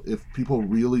 you know, if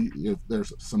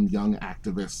there's some young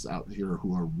activists out here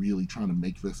who are really trying to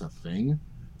make this a thing,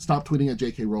 stop tweeting at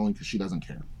J.K. Rowling because she doesn't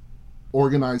care.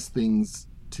 Organize things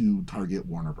to target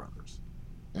Warner Brothers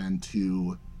and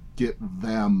to get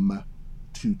them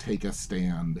to take a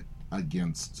stand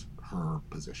against her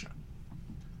position.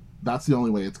 That's the only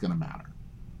way it's going to matter.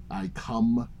 I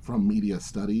come from media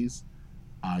studies.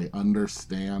 I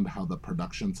understand how the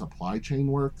production supply chain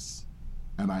works,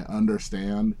 and I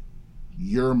understand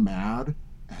you're mad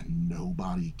and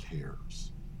nobody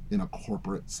cares in a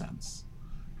corporate sense.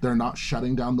 They're not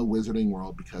shutting down the wizarding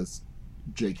world because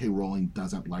J.K. Rowling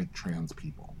doesn't like trans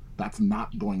people. That's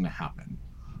not going to happen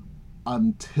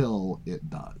until it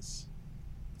does.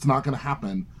 It's not going to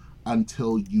happen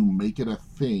until you make it a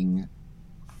thing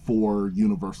for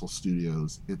Universal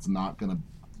Studios. It's not going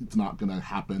to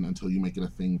happen until you make it a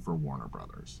thing for Warner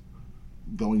Brothers.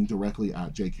 Going directly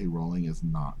at J.K. Rowling is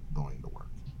not going to work.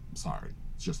 I'm sorry.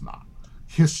 It's just not.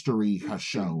 History has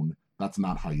shown that's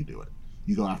not how you do it.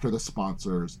 You go after the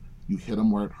sponsors, you hit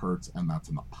them where it hurts, and that's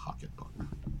in the pocketbook.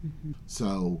 Mm-hmm.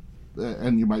 So,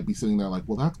 and you might be sitting there like,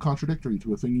 well, that's contradictory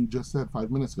to a thing you just said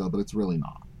 5 minutes ago, but it's really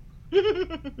not.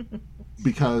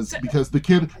 because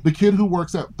the kid who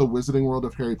works at the Wizarding World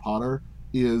of Harry Potter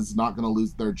is not going to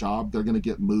lose their job. They're going to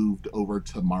get moved over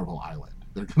to Marvel Island.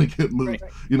 They're going to get moved.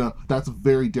 Right. You know, that's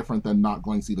very different than not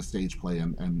going to see the stage play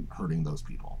and hurting those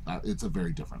people. It's a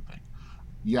very different thing.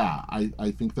 Yeah,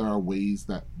 I think there are ways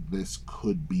that this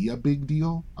could be a big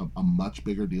deal, a much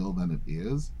bigger deal than it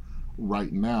is.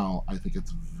 Right now, I think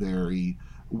it's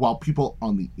while people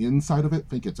on the inside of it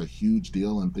think it's a huge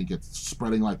deal and think it's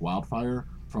spreading like wildfire,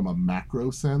 from a macro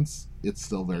sense, it's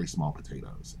still very small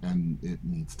potatoes, and it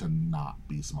needs to not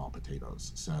be small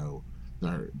potatoes. So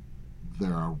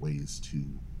there are ways to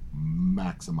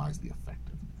maximize the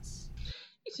effectiveness.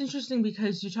 It's interesting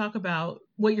because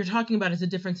what you're talking about is a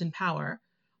difference in power.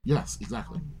 Yes,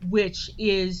 exactly. Which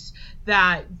is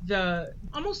that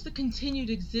almost the continued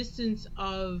existence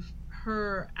of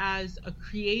her as a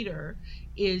creator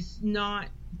is not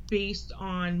based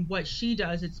on what she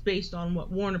does, it's based on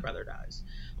what Warner Brothers does.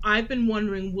 I've been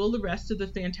wondering, will the rest of the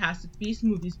Fantastic Beasts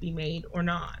movies be made or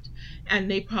not?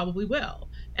 And they probably will,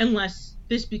 unless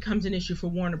this becomes an issue for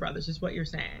Warner Brothers, is what you're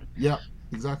saying. Yeah,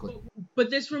 exactly.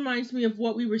 But this reminds me of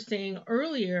what we were saying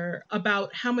earlier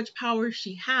about how much power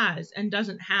she has and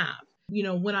doesn't have. You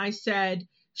know, when I said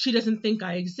she doesn't think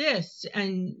I exist,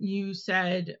 and you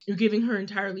said you're giving her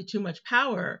entirely too much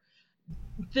power,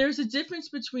 there's a difference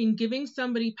between giving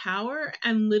somebody power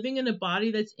and living in a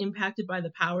body that's impacted by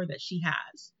the power that she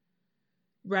has.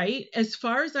 Right? As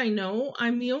far as I know,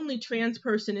 I'm the only trans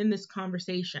person in this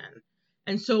conversation.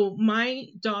 And so my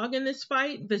dog in this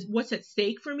fight, what's at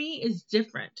stake for me, is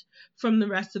different from the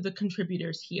rest of the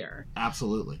contributors here.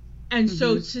 Absolutely. And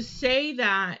so to say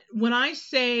that, when I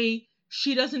say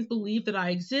she doesn't believe that I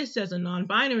exist as a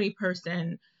non-binary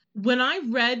person, when I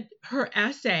read her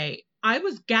essay, I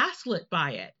was gaslit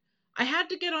by it. I had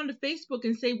to get onto Facebook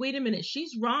and say, wait a minute,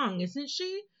 she's wrong, isn't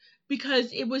she?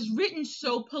 Because it was written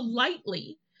so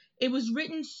politely. It was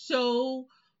written so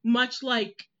much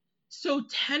like, so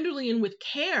tenderly and with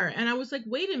care. And I was like,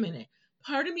 wait a minute.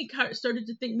 Part of me started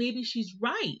to think maybe she's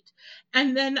right.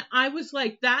 And then I was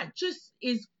like, that just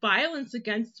is violence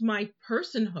against my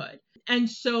personhood. And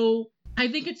so I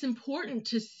think it's important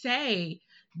to say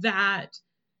that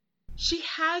she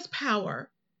has power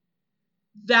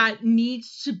that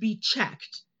needs to be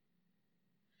checked,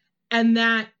 and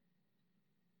that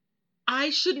I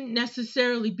shouldn't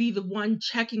necessarily be the one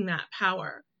checking that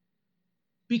power,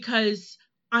 because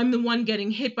I'm the one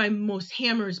getting hit by most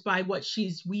hammers by what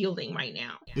she's wielding right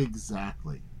now.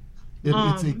 Exactly.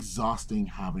 It's exhausting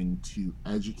having to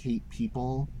educate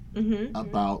people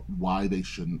about why they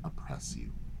shouldn't oppress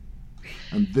you.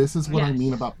 And this is what I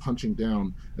mean about punching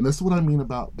down. And this is what I mean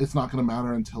about it's not going to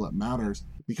matter until it matters.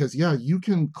 Because, yeah, you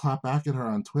can clap back at her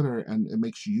on Twitter and it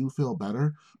makes you feel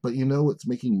better. But you know what's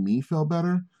making me feel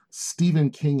better? Stephen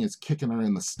King is kicking her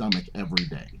in the stomach every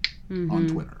day on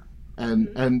Twitter.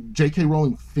 And J.K.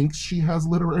 Rowling thinks she has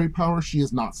literary power. She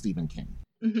is not Stephen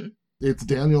King. It's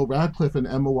Daniel Radcliffe and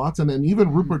Emma Watson and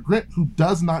even Rupert Grint, who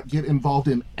does not get involved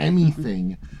in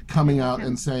anything, coming out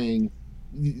and saying,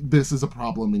 this is a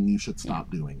problem and you should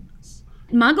stop doing this.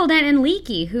 Mugglenet and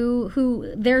Leaky,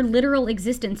 who their literal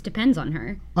existence depends on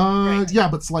her. Yeah,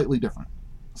 but slightly different.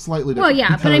 Well,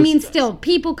 yeah, but I mean, still,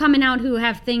 people coming out who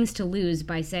have things to lose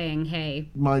by saying, hey,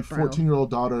 my 14-year-old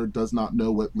daughter does not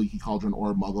know what Leaky Cauldron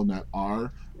or Mugglenet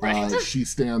are. She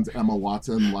stands Emma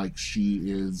Watson like she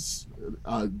is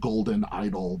a golden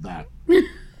idol that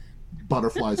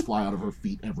butterflies fly out of her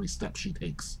feet every step she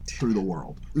takes through the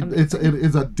world. It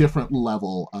is a different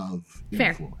level of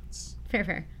influence.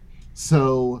 Fair.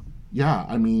 So, yeah,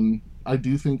 I mean, I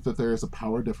do think that there is a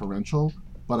power differential,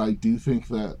 but I do think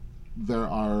that there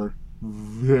are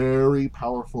very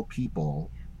powerful people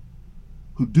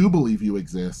who do believe you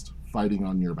exist fighting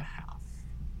on your behalf.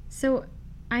 So,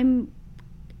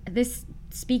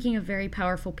 speaking of very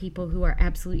powerful people who are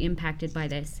absolutely impacted by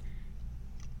this,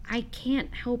 I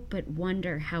can't help but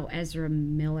wonder how Ezra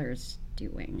Miller's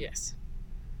doing. Yes.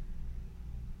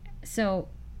 So,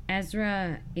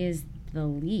 Ezra is the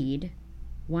lead,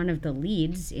 one of the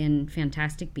leads in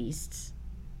Fantastic Beasts,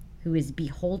 who is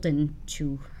beholden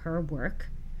to her work,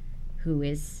 who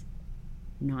is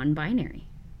non-binary.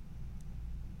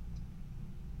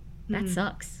 That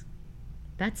sucks.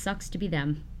 That sucks to be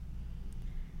them.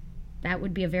 That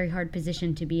would be a very hard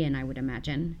position to be in, I would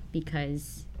imagine,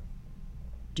 because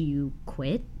do you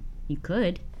quit? You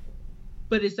could.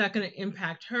 But is that going to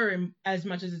impact her as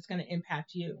much as it's going to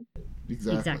impact you?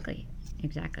 Exactly.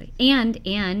 And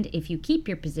if you keep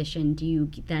your position, do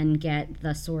you then get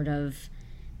the sort of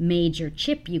major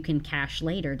chip you can cash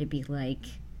later to be like,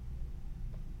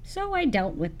 so I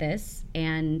dealt with this,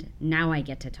 and now I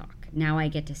get to talk. Now I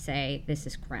get to say, this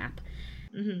is crap.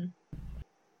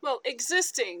 Well,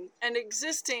 existing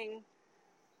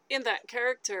in that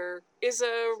character is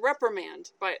a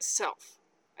reprimand by itself,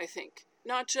 I think.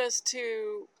 Not just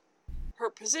to her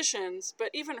positions, but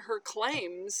even her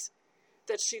claims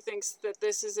that she thinks that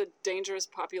this is a dangerous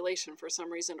population for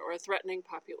some reason, or a threatening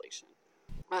population.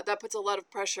 That puts a lot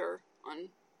of pressure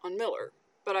on Miller.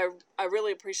 But I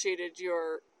really appreciated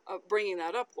your bringing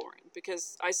that up, Lauren,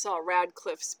 because I saw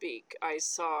Radcliffe speak. I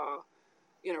saw,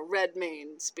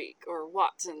 Redmayne speak, or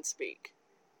Watson speak,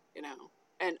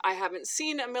 And I haven't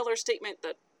seen a Miller statement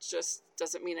that just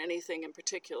doesn't mean anything in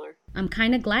particular. I'm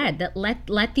kind of glad that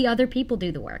let the other people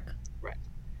do the work. Right.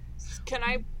 Can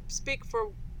I speak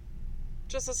for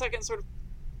just a second? Sort of,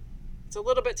 it's a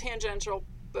little bit tangential,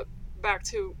 but back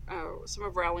to some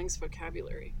of Rowling's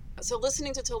vocabulary. So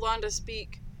listening to Tolanda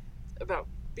speak about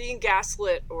being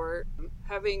gaslit or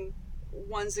having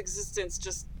one's existence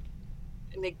just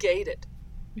negated,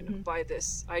 by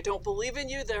this. I don't believe in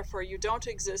you, therefore you don't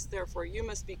exist, therefore you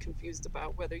must be confused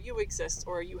about whether you exist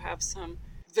or you have some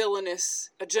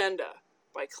villainous agenda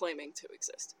by claiming to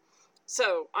exist.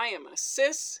 So I am a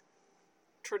cis,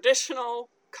 traditional,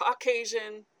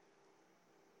 Caucasian,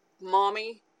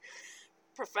 mommy,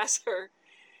 professor.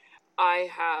 I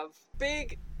have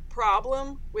big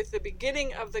problem with the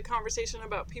beginning of the conversation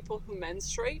about people who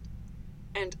menstruate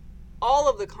and all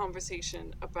of the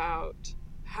conversation about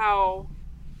how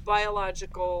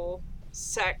biological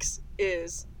sex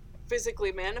is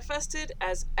physically manifested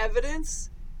as evidence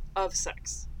of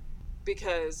sex,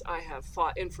 because I have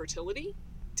fought infertility,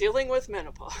 dealing with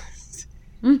menopause.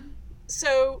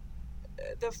 So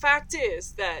the fact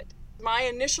is that my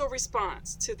initial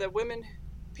response to the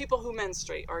people who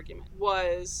menstruate argument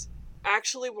was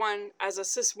actually one as a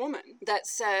cis woman that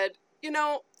said,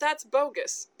 that's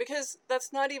bogus, because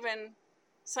that's not even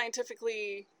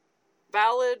scientifically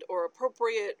valid or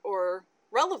appropriate or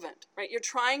relevant, right? You're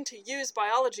trying to use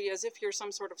biology as if you're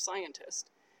some sort of scientist.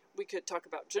 We could talk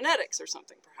about genetics or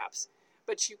something, perhaps,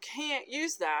 but you can't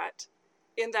use that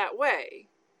in that way,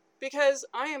 because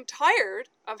I am tired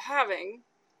of having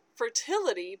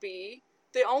fertility be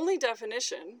the only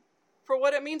definition for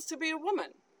what it means to be a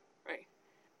woman, right?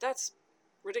 That's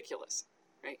ridiculous,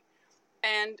 right?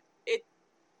 And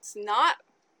it's not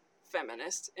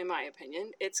feminist, in my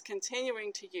opinion. It's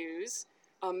continuing to use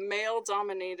a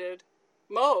male-dominated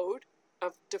mode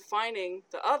of defining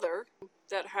the other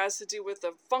that has to do with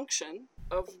the function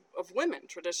of women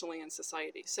traditionally in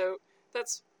society. So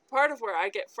that's part of where I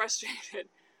get frustrated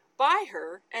by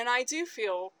her, and I do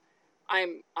feel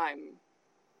I'm a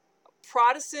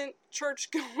Protestant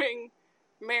church-going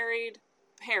married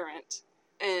parent,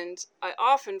 and I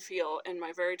often feel in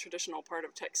my very traditional part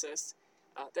of Texas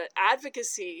that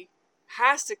advocacy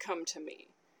has to come to me,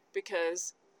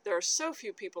 because there are so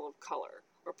few people of color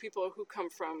or people who come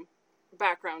from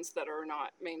backgrounds that are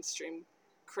not mainstream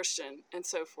Christian and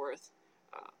so forth.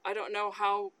 I don't know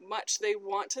how much they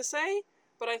want to say,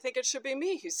 but I think it should be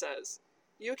me who says,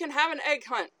 you can have an egg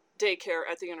hunt daycare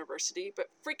at the university, but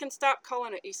freaking stop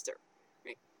calling it Easter.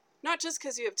 Right? Not just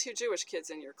because you have 2 Jewish kids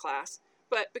in your class,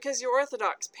 but because your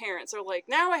Orthodox parents are like,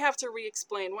 now I have to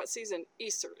re-explain what season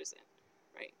Easter is in.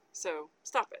 Right? So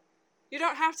stop it. You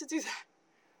don't have to do that.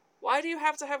 Why do you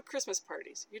have to have Christmas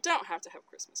parties? You don't have to have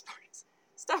Christmas parties.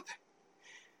 Stop it.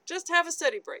 Just have a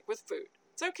study break with food.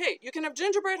 It's okay. You can have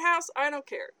gingerbread house. I don't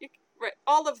care. Right?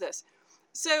 All of this.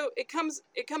 So it comes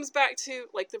back to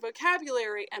like the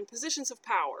vocabulary and positions of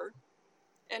power,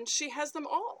 and she has them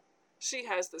all. She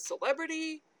has the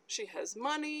celebrity. She has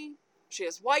money. She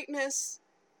has whiteness.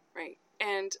 Right?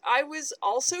 And I was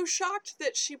also shocked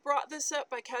that she brought this up.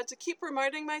 I had to keep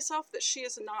reminding myself that she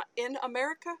is not in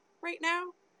America right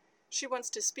now. She wants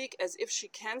to speak as if she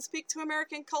can speak to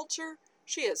American culture.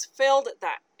 She has failed at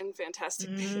that in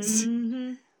Fantastic Beasts.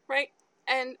 Mm-hmm. Right?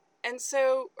 And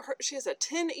so she has a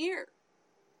tin ear,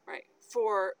 right,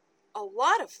 for a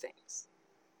lot of things.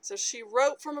 So she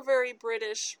wrote from a very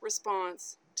British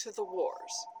response to the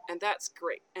wars, and that's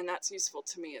great, and that's useful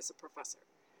to me as a professor.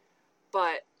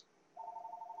 But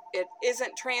it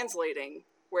isn't translating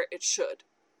where it should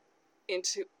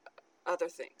into other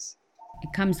things.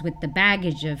 It comes with the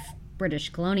baggage of British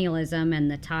colonialism and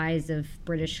the ties of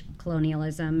British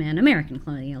colonialism and American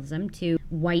colonialism to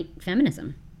white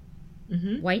feminism.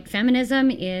 Mm-hmm. White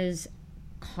feminism is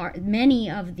many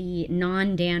of the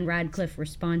non-Dan Radcliffe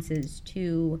responses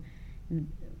to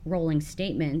Rowling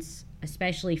statements,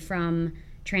 especially from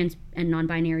trans and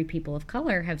non-binary people of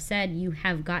color, have said you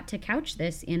have got to couch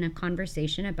this in a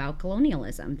conversation about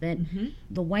colonialism, that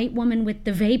the white woman with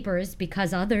the vapors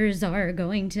because others are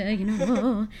going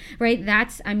to, right?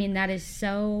 That is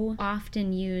so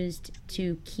often used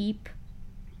to keep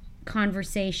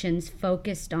conversations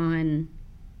focused on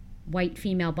white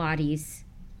female bodies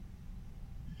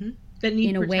that need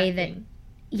in a protecting. way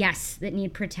that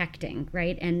need protecting,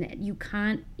 right? And you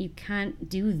can't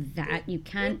do that. You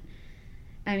can't.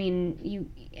 It's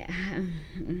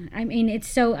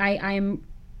so. I'm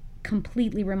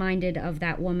completely reminded of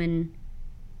that woman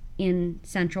in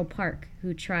Central Park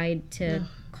who tried to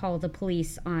call the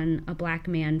police on a black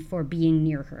man for being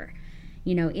near her.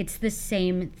 It's the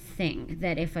same thing,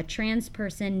 that if a trans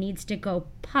person needs to go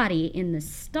potty in the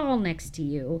stall next to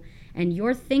you and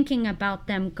you're thinking about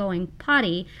them going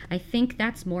potty, I think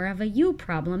that's more of a you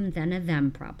problem than a them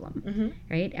problem,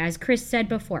 right? As Chris said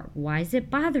before, why does it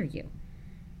bother you?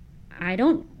 I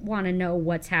don't want to know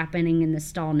what's happening in the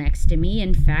stall next to me.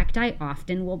 In fact, I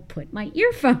often will put my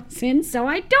earphones in so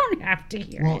I don't have to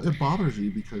hear it. Well, it bothers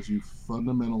you because you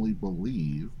fundamentally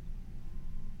believe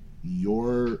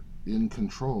you're in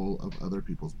control of other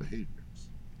people's behaviors.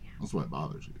 That's why it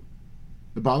bothers you.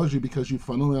 It bothers you because you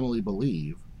fundamentally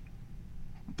believe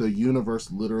the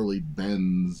universe literally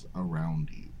bends around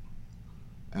you.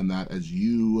 And that as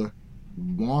you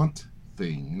want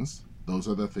things, those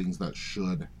are the things that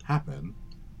should happen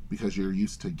because you're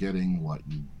used to getting what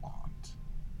you want.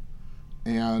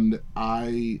 And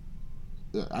I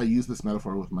use this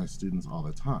metaphor with my students all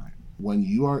the time. When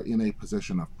you are in a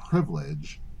position of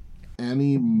privilege,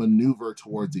 any maneuver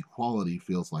towards equality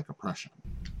feels like oppression.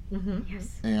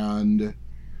 Yes. And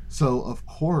so, of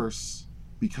course,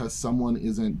 because someone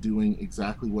isn't doing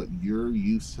exactly what you're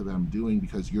used to them doing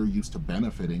because you're used to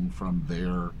benefiting from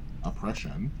their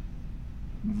oppression,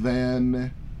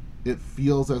 then it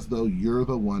feels as though you're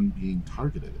the one being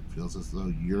targeted. It feels as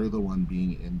though you're the one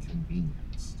being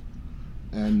inconvenienced.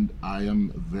 And I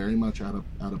am very much at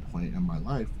a point in my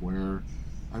life where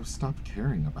I've stopped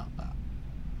caring about that.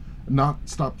 Not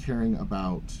stopped caring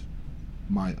about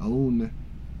my own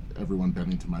everyone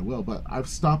bending to my will, but I've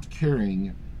stopped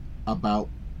caring about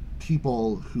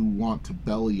people who want to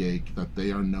bellyache that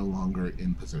they are no longer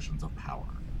in positions of power.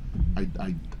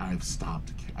 I've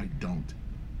stopped. I don't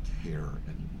care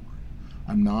anymore.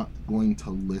 I'm not going to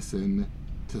listen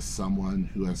to someone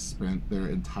who has spent their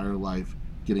entire life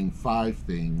getting 5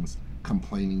 things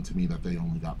complaining to me that they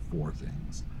only got 4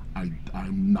 things.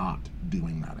 I'm not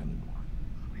doing that anymore.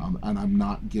 And I'm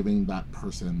not giving that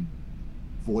person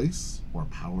voice or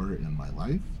power in my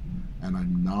life, and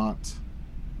I'm not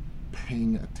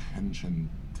paying attention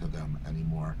to them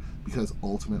anymore, because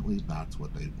ultimately that's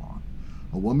what they want.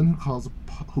 A woman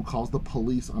who calls the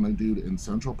police on a dude in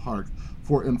Central Park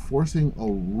for enforcing a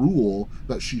rule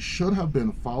that she should have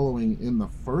been following in the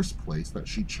first place, that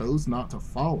she chose not to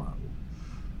follow,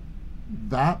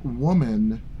 that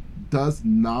woman does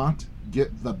not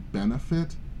get the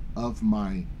benefit of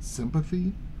my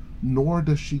sympathy, nor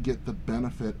does she get the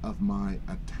benefit of my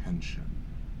attention.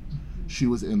 She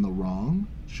was in the wrong.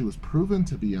 She was proven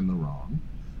to be in the wrong.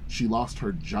 She lost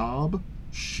her job.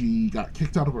 She got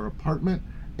kicked out of her apartment,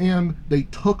 and they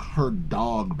took her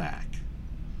dog back.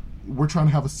 We're trying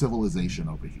to have a civilization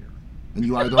over here, and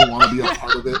you either want to be a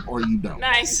part of it or you don't.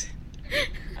 Nice.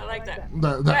 I like that.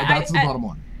 That's the bottom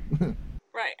line.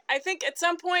 Right. I think at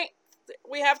some point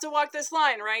we have to walk this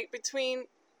line, right, between,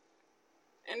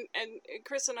 and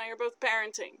Chris and I are both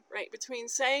parenting, right, between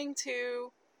saying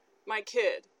to my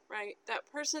kid, right, that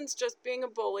person's just being a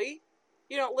bully.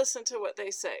 You don't listen to what they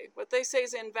say. What they say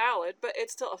is invalid, but it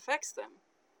still affects them.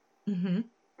 Mm-hmm.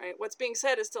 Right? What's being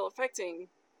said is still affecting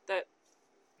that.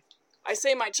 I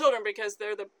say my children because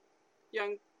they're the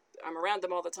young, I'm around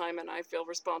them all the time, and I feel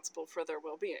responsible for their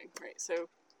well-being, right? So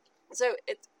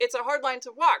it's a hard line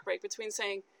to walk, right, between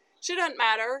saying, she doesn't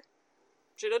matter,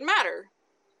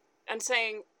 and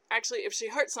saying, actually, if she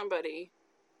hurts somebody,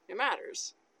 it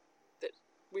matters. That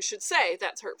we should say,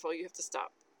 that's hurtful, you have to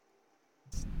stop.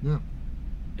 Yeah.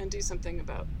 And do something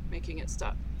about making it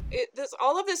stop.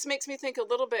 All of this makes me think a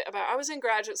little bit about, I was in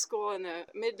graduate school in the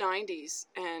mid-90s,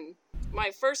 and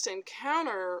my first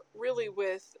encounter really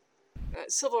with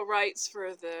civil rights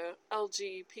for the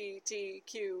LGBTQIA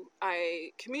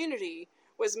community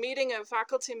was meeting a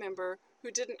faculty member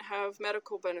who didn't have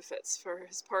medical benefits for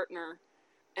his partner,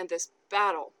 and this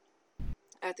battle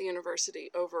at the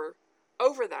university over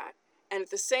that. And at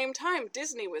the same time,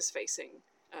 Disney was facing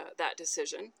that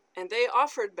decision, and they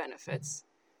offered benefits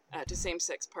to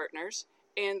same-sex partners,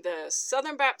 and the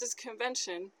Southern Baptist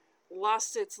Convention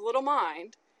lost its little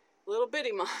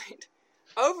bitty mind,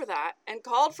 over that, and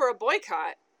called for a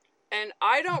boycott, and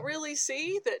I don't really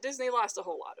see that Disney lost a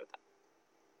whole lot of that.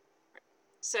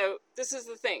 So this is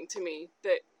the thing to me,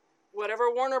 that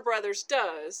whatever Warner Brothers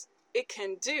does, it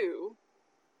can do,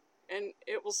 and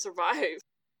it will survive.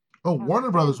 Oh,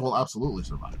 Warner Brothers will absolutely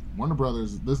survive. Warner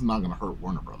Brothers, this is not going to hurt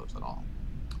Warner Brothers at all.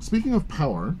 Speaking of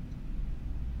power,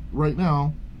 right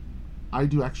now, I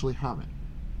do actually have it.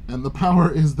 And the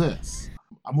power is this.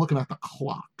 I'm looking at the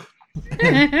clock.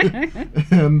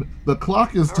 and the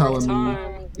clock is telling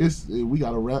me we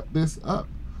got to wrap this up.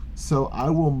 So I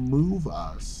will move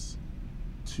us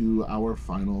to our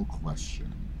final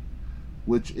question,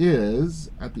 which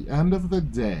is, at the end of the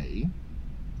day,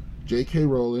 J.K.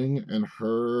 Rowling and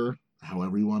her,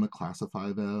 however you want to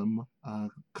classify them,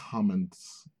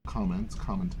 commentary.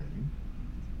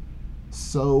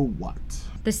 So what?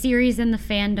 The series and the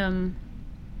fandom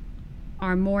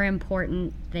are more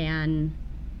important than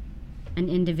an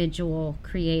individual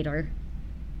creator.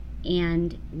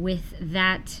 And with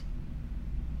that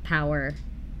power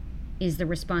is the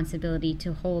responsibility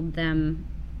to hold them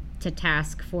to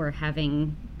task for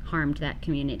having harmed that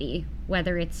community.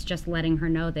 Whether it's just letting her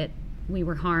know that we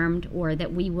were harmed or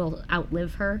that we will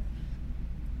outlive her.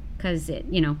 Because,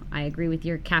 I agree with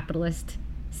your capitalist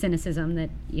cynicism that,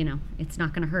 it's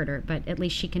not going to hurt her, but at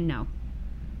least she can know.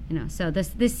 So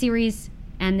this series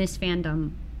and this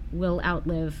fandom will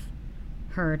outlive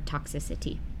her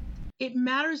toxicity. It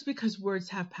matters because words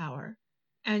have power.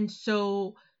 And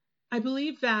so I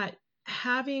believe that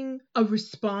having a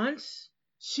response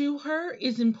to her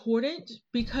is important,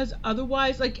 because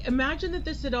otherwise, imagine that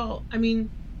this at all,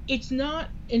 it's not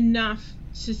enough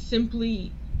to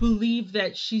simply believe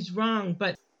that she's wrong,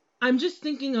 but I'm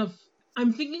thinking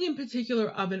in particular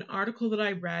of an article that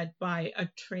I read by a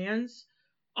trans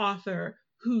author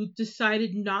who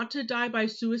decided not to die by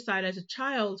suicide as a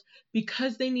child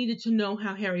because they needed to know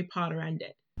how Harry Potter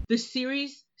ended. The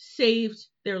series saved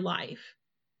their life.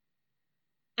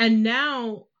 And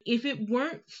now, if it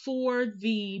weren't for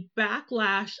the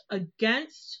backlash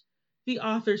against the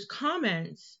author's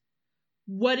comments,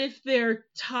 what if their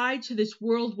tie to this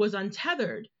world was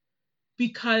untethered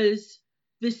because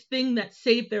this thing that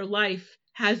saved their life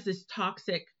has this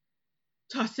toxicity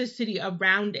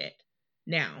around it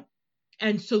now?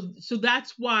 And so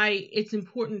that's why it's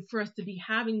important for us to be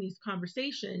having these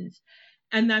conversations.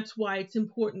 And that's why it's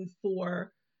important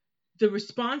for the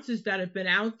responses that have been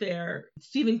out there.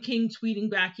 Stephen King tweeting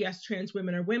back, yes, trans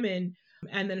women are women,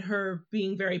 and then her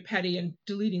being very petty and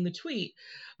deleting the tweet.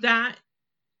 That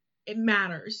it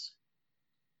matters.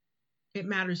 It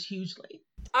matters hugely.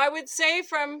 I would say,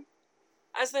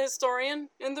 as the historian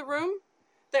in the room,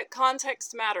 that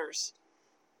context matters.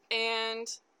 And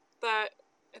that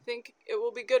I think it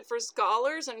will be good for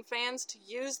scholars and fans to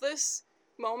use this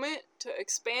moment to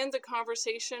expand the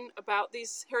conversation about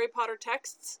these Harry Potter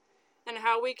texts and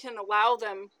how we can allow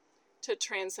them to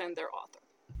transcend their author.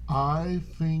 I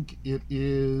think it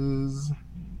is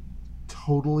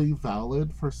totally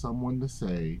valid for someone to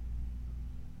say,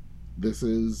 this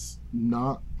is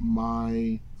not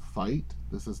my fight,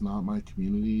 this is not my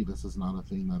community, this is not a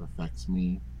thing that affects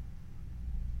me.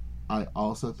 I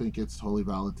also think it's totally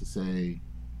valid to say,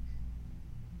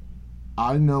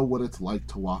 I know what it's like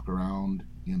to walk around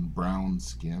in brown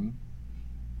skin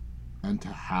and to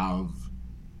have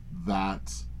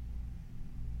that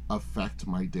affect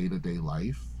my day-to-day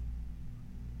life,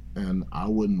 and I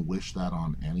wouldn't wish that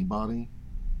on anybody.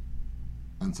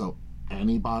 And so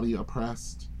anybody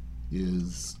oppressed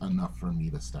is enough for me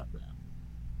to step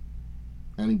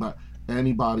in.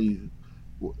 Anybody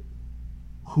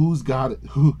who's got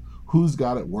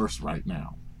it worse right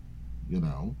now, you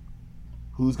know,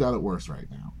 who's got it worse right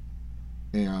now.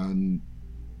 And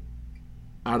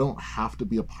I don't have to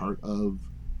be a part of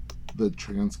the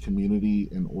trans community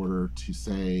in order to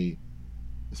say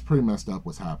it's pretty messed up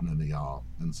what's happening to y'all.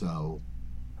 And so,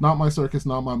 not my circus,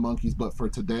 not my monkeys, but for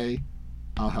today,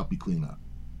 I'll help you clean up.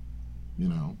 You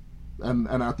know, and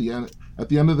at the end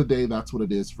of the day, that's what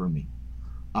it is for me.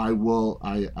 I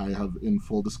have in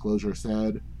full disclosure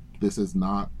said this is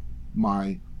not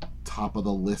my top of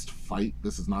the list fight.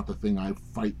 This is not the thing I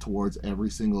fight towards every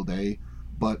single day.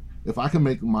 But if I can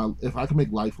make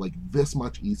life like this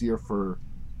much easier for,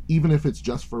 even if it's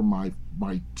just for my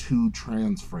two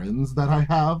trans friends that I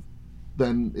have,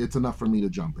 then it's enough for me to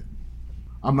jump in.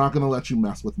 I'm not going to let you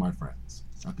mess with my friends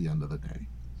at the end of the day.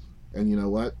 And you know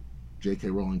what? J.K.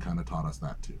 Rowling kind of taught us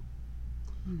that too.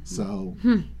 Mm-hmm. So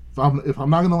if I'm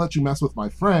not going to let you mess with my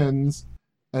friends,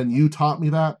 and you taught me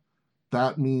that,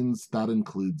 that means that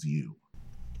includes you.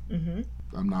 Mm-hmm.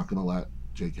 I'm not going to let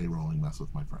J.K. Rowling mess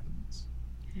with my friends.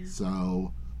 Yeah.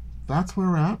 So that's where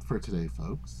we're at for today,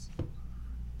 folks.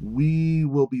 We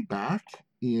will be back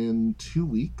in 2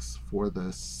 weeks for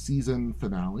the season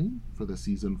finale, for the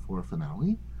season 4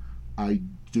 finale. I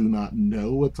do not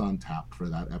know what's on tap for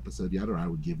that episode yet, or I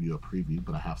would give you a preview,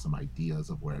 but I have some ideas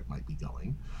of where it might be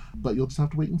going. But you'll just have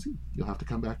to wait and see. You'll have to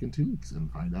come back in 2 weeks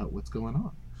and find out what's going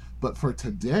on. But for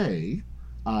today,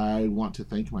 I want to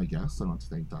thank my guests. I want to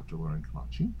thank Dr. Lauren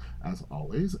Camachi, as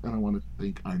always, and I want to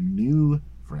thank our new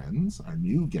friends, our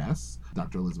new guests,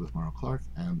 Dr. Elizabeth Morrow Clark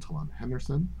and Talon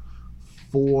Henderson.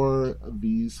 For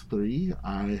these three,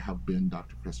 I have been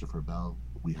Dr. Christopher Bell.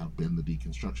 We have been the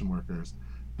Deconstruction Workers.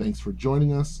 Thanks for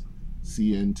joining us.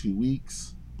 See you in 2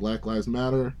 weeks. Black Lives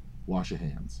Matter. Wash your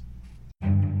hands.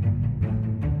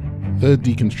 The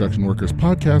Deconstruction Workers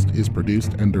podcast is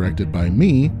produced and directed by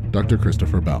me, Dr.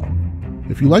 Christopher Bell.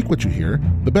 If you like what you hear,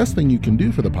 the best thing you can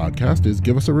do for the podcast is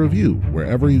give us a review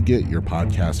wherever you get your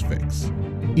podcast fix.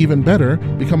 Even better,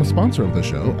 become a sponsor of the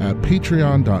show at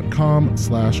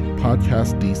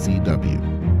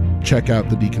patreon.com/podcastdcw. Check out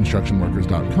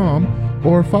thedeconstructionworkers.com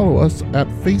or follow us at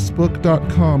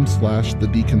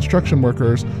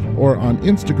facebook.com/thedeconstructionworkers or on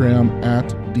Instagram at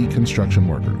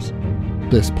deconstructionworkers.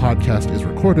 This podcast is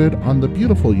recorded on the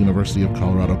beautiful University of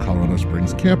Colorado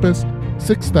Springs campus,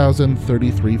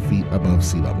 6,033 feet above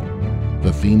sea level.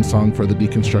 The theme song for the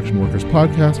Deconstruction Workers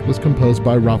podcast was composed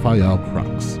by Raphael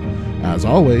Crux. As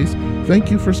always, thank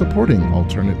you for supporting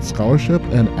alternate scholarship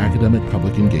and academic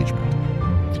public engagement.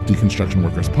 The Deconstruction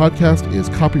Workers podcast is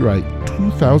copyright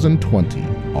 2020,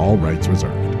 all rights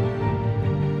reserved.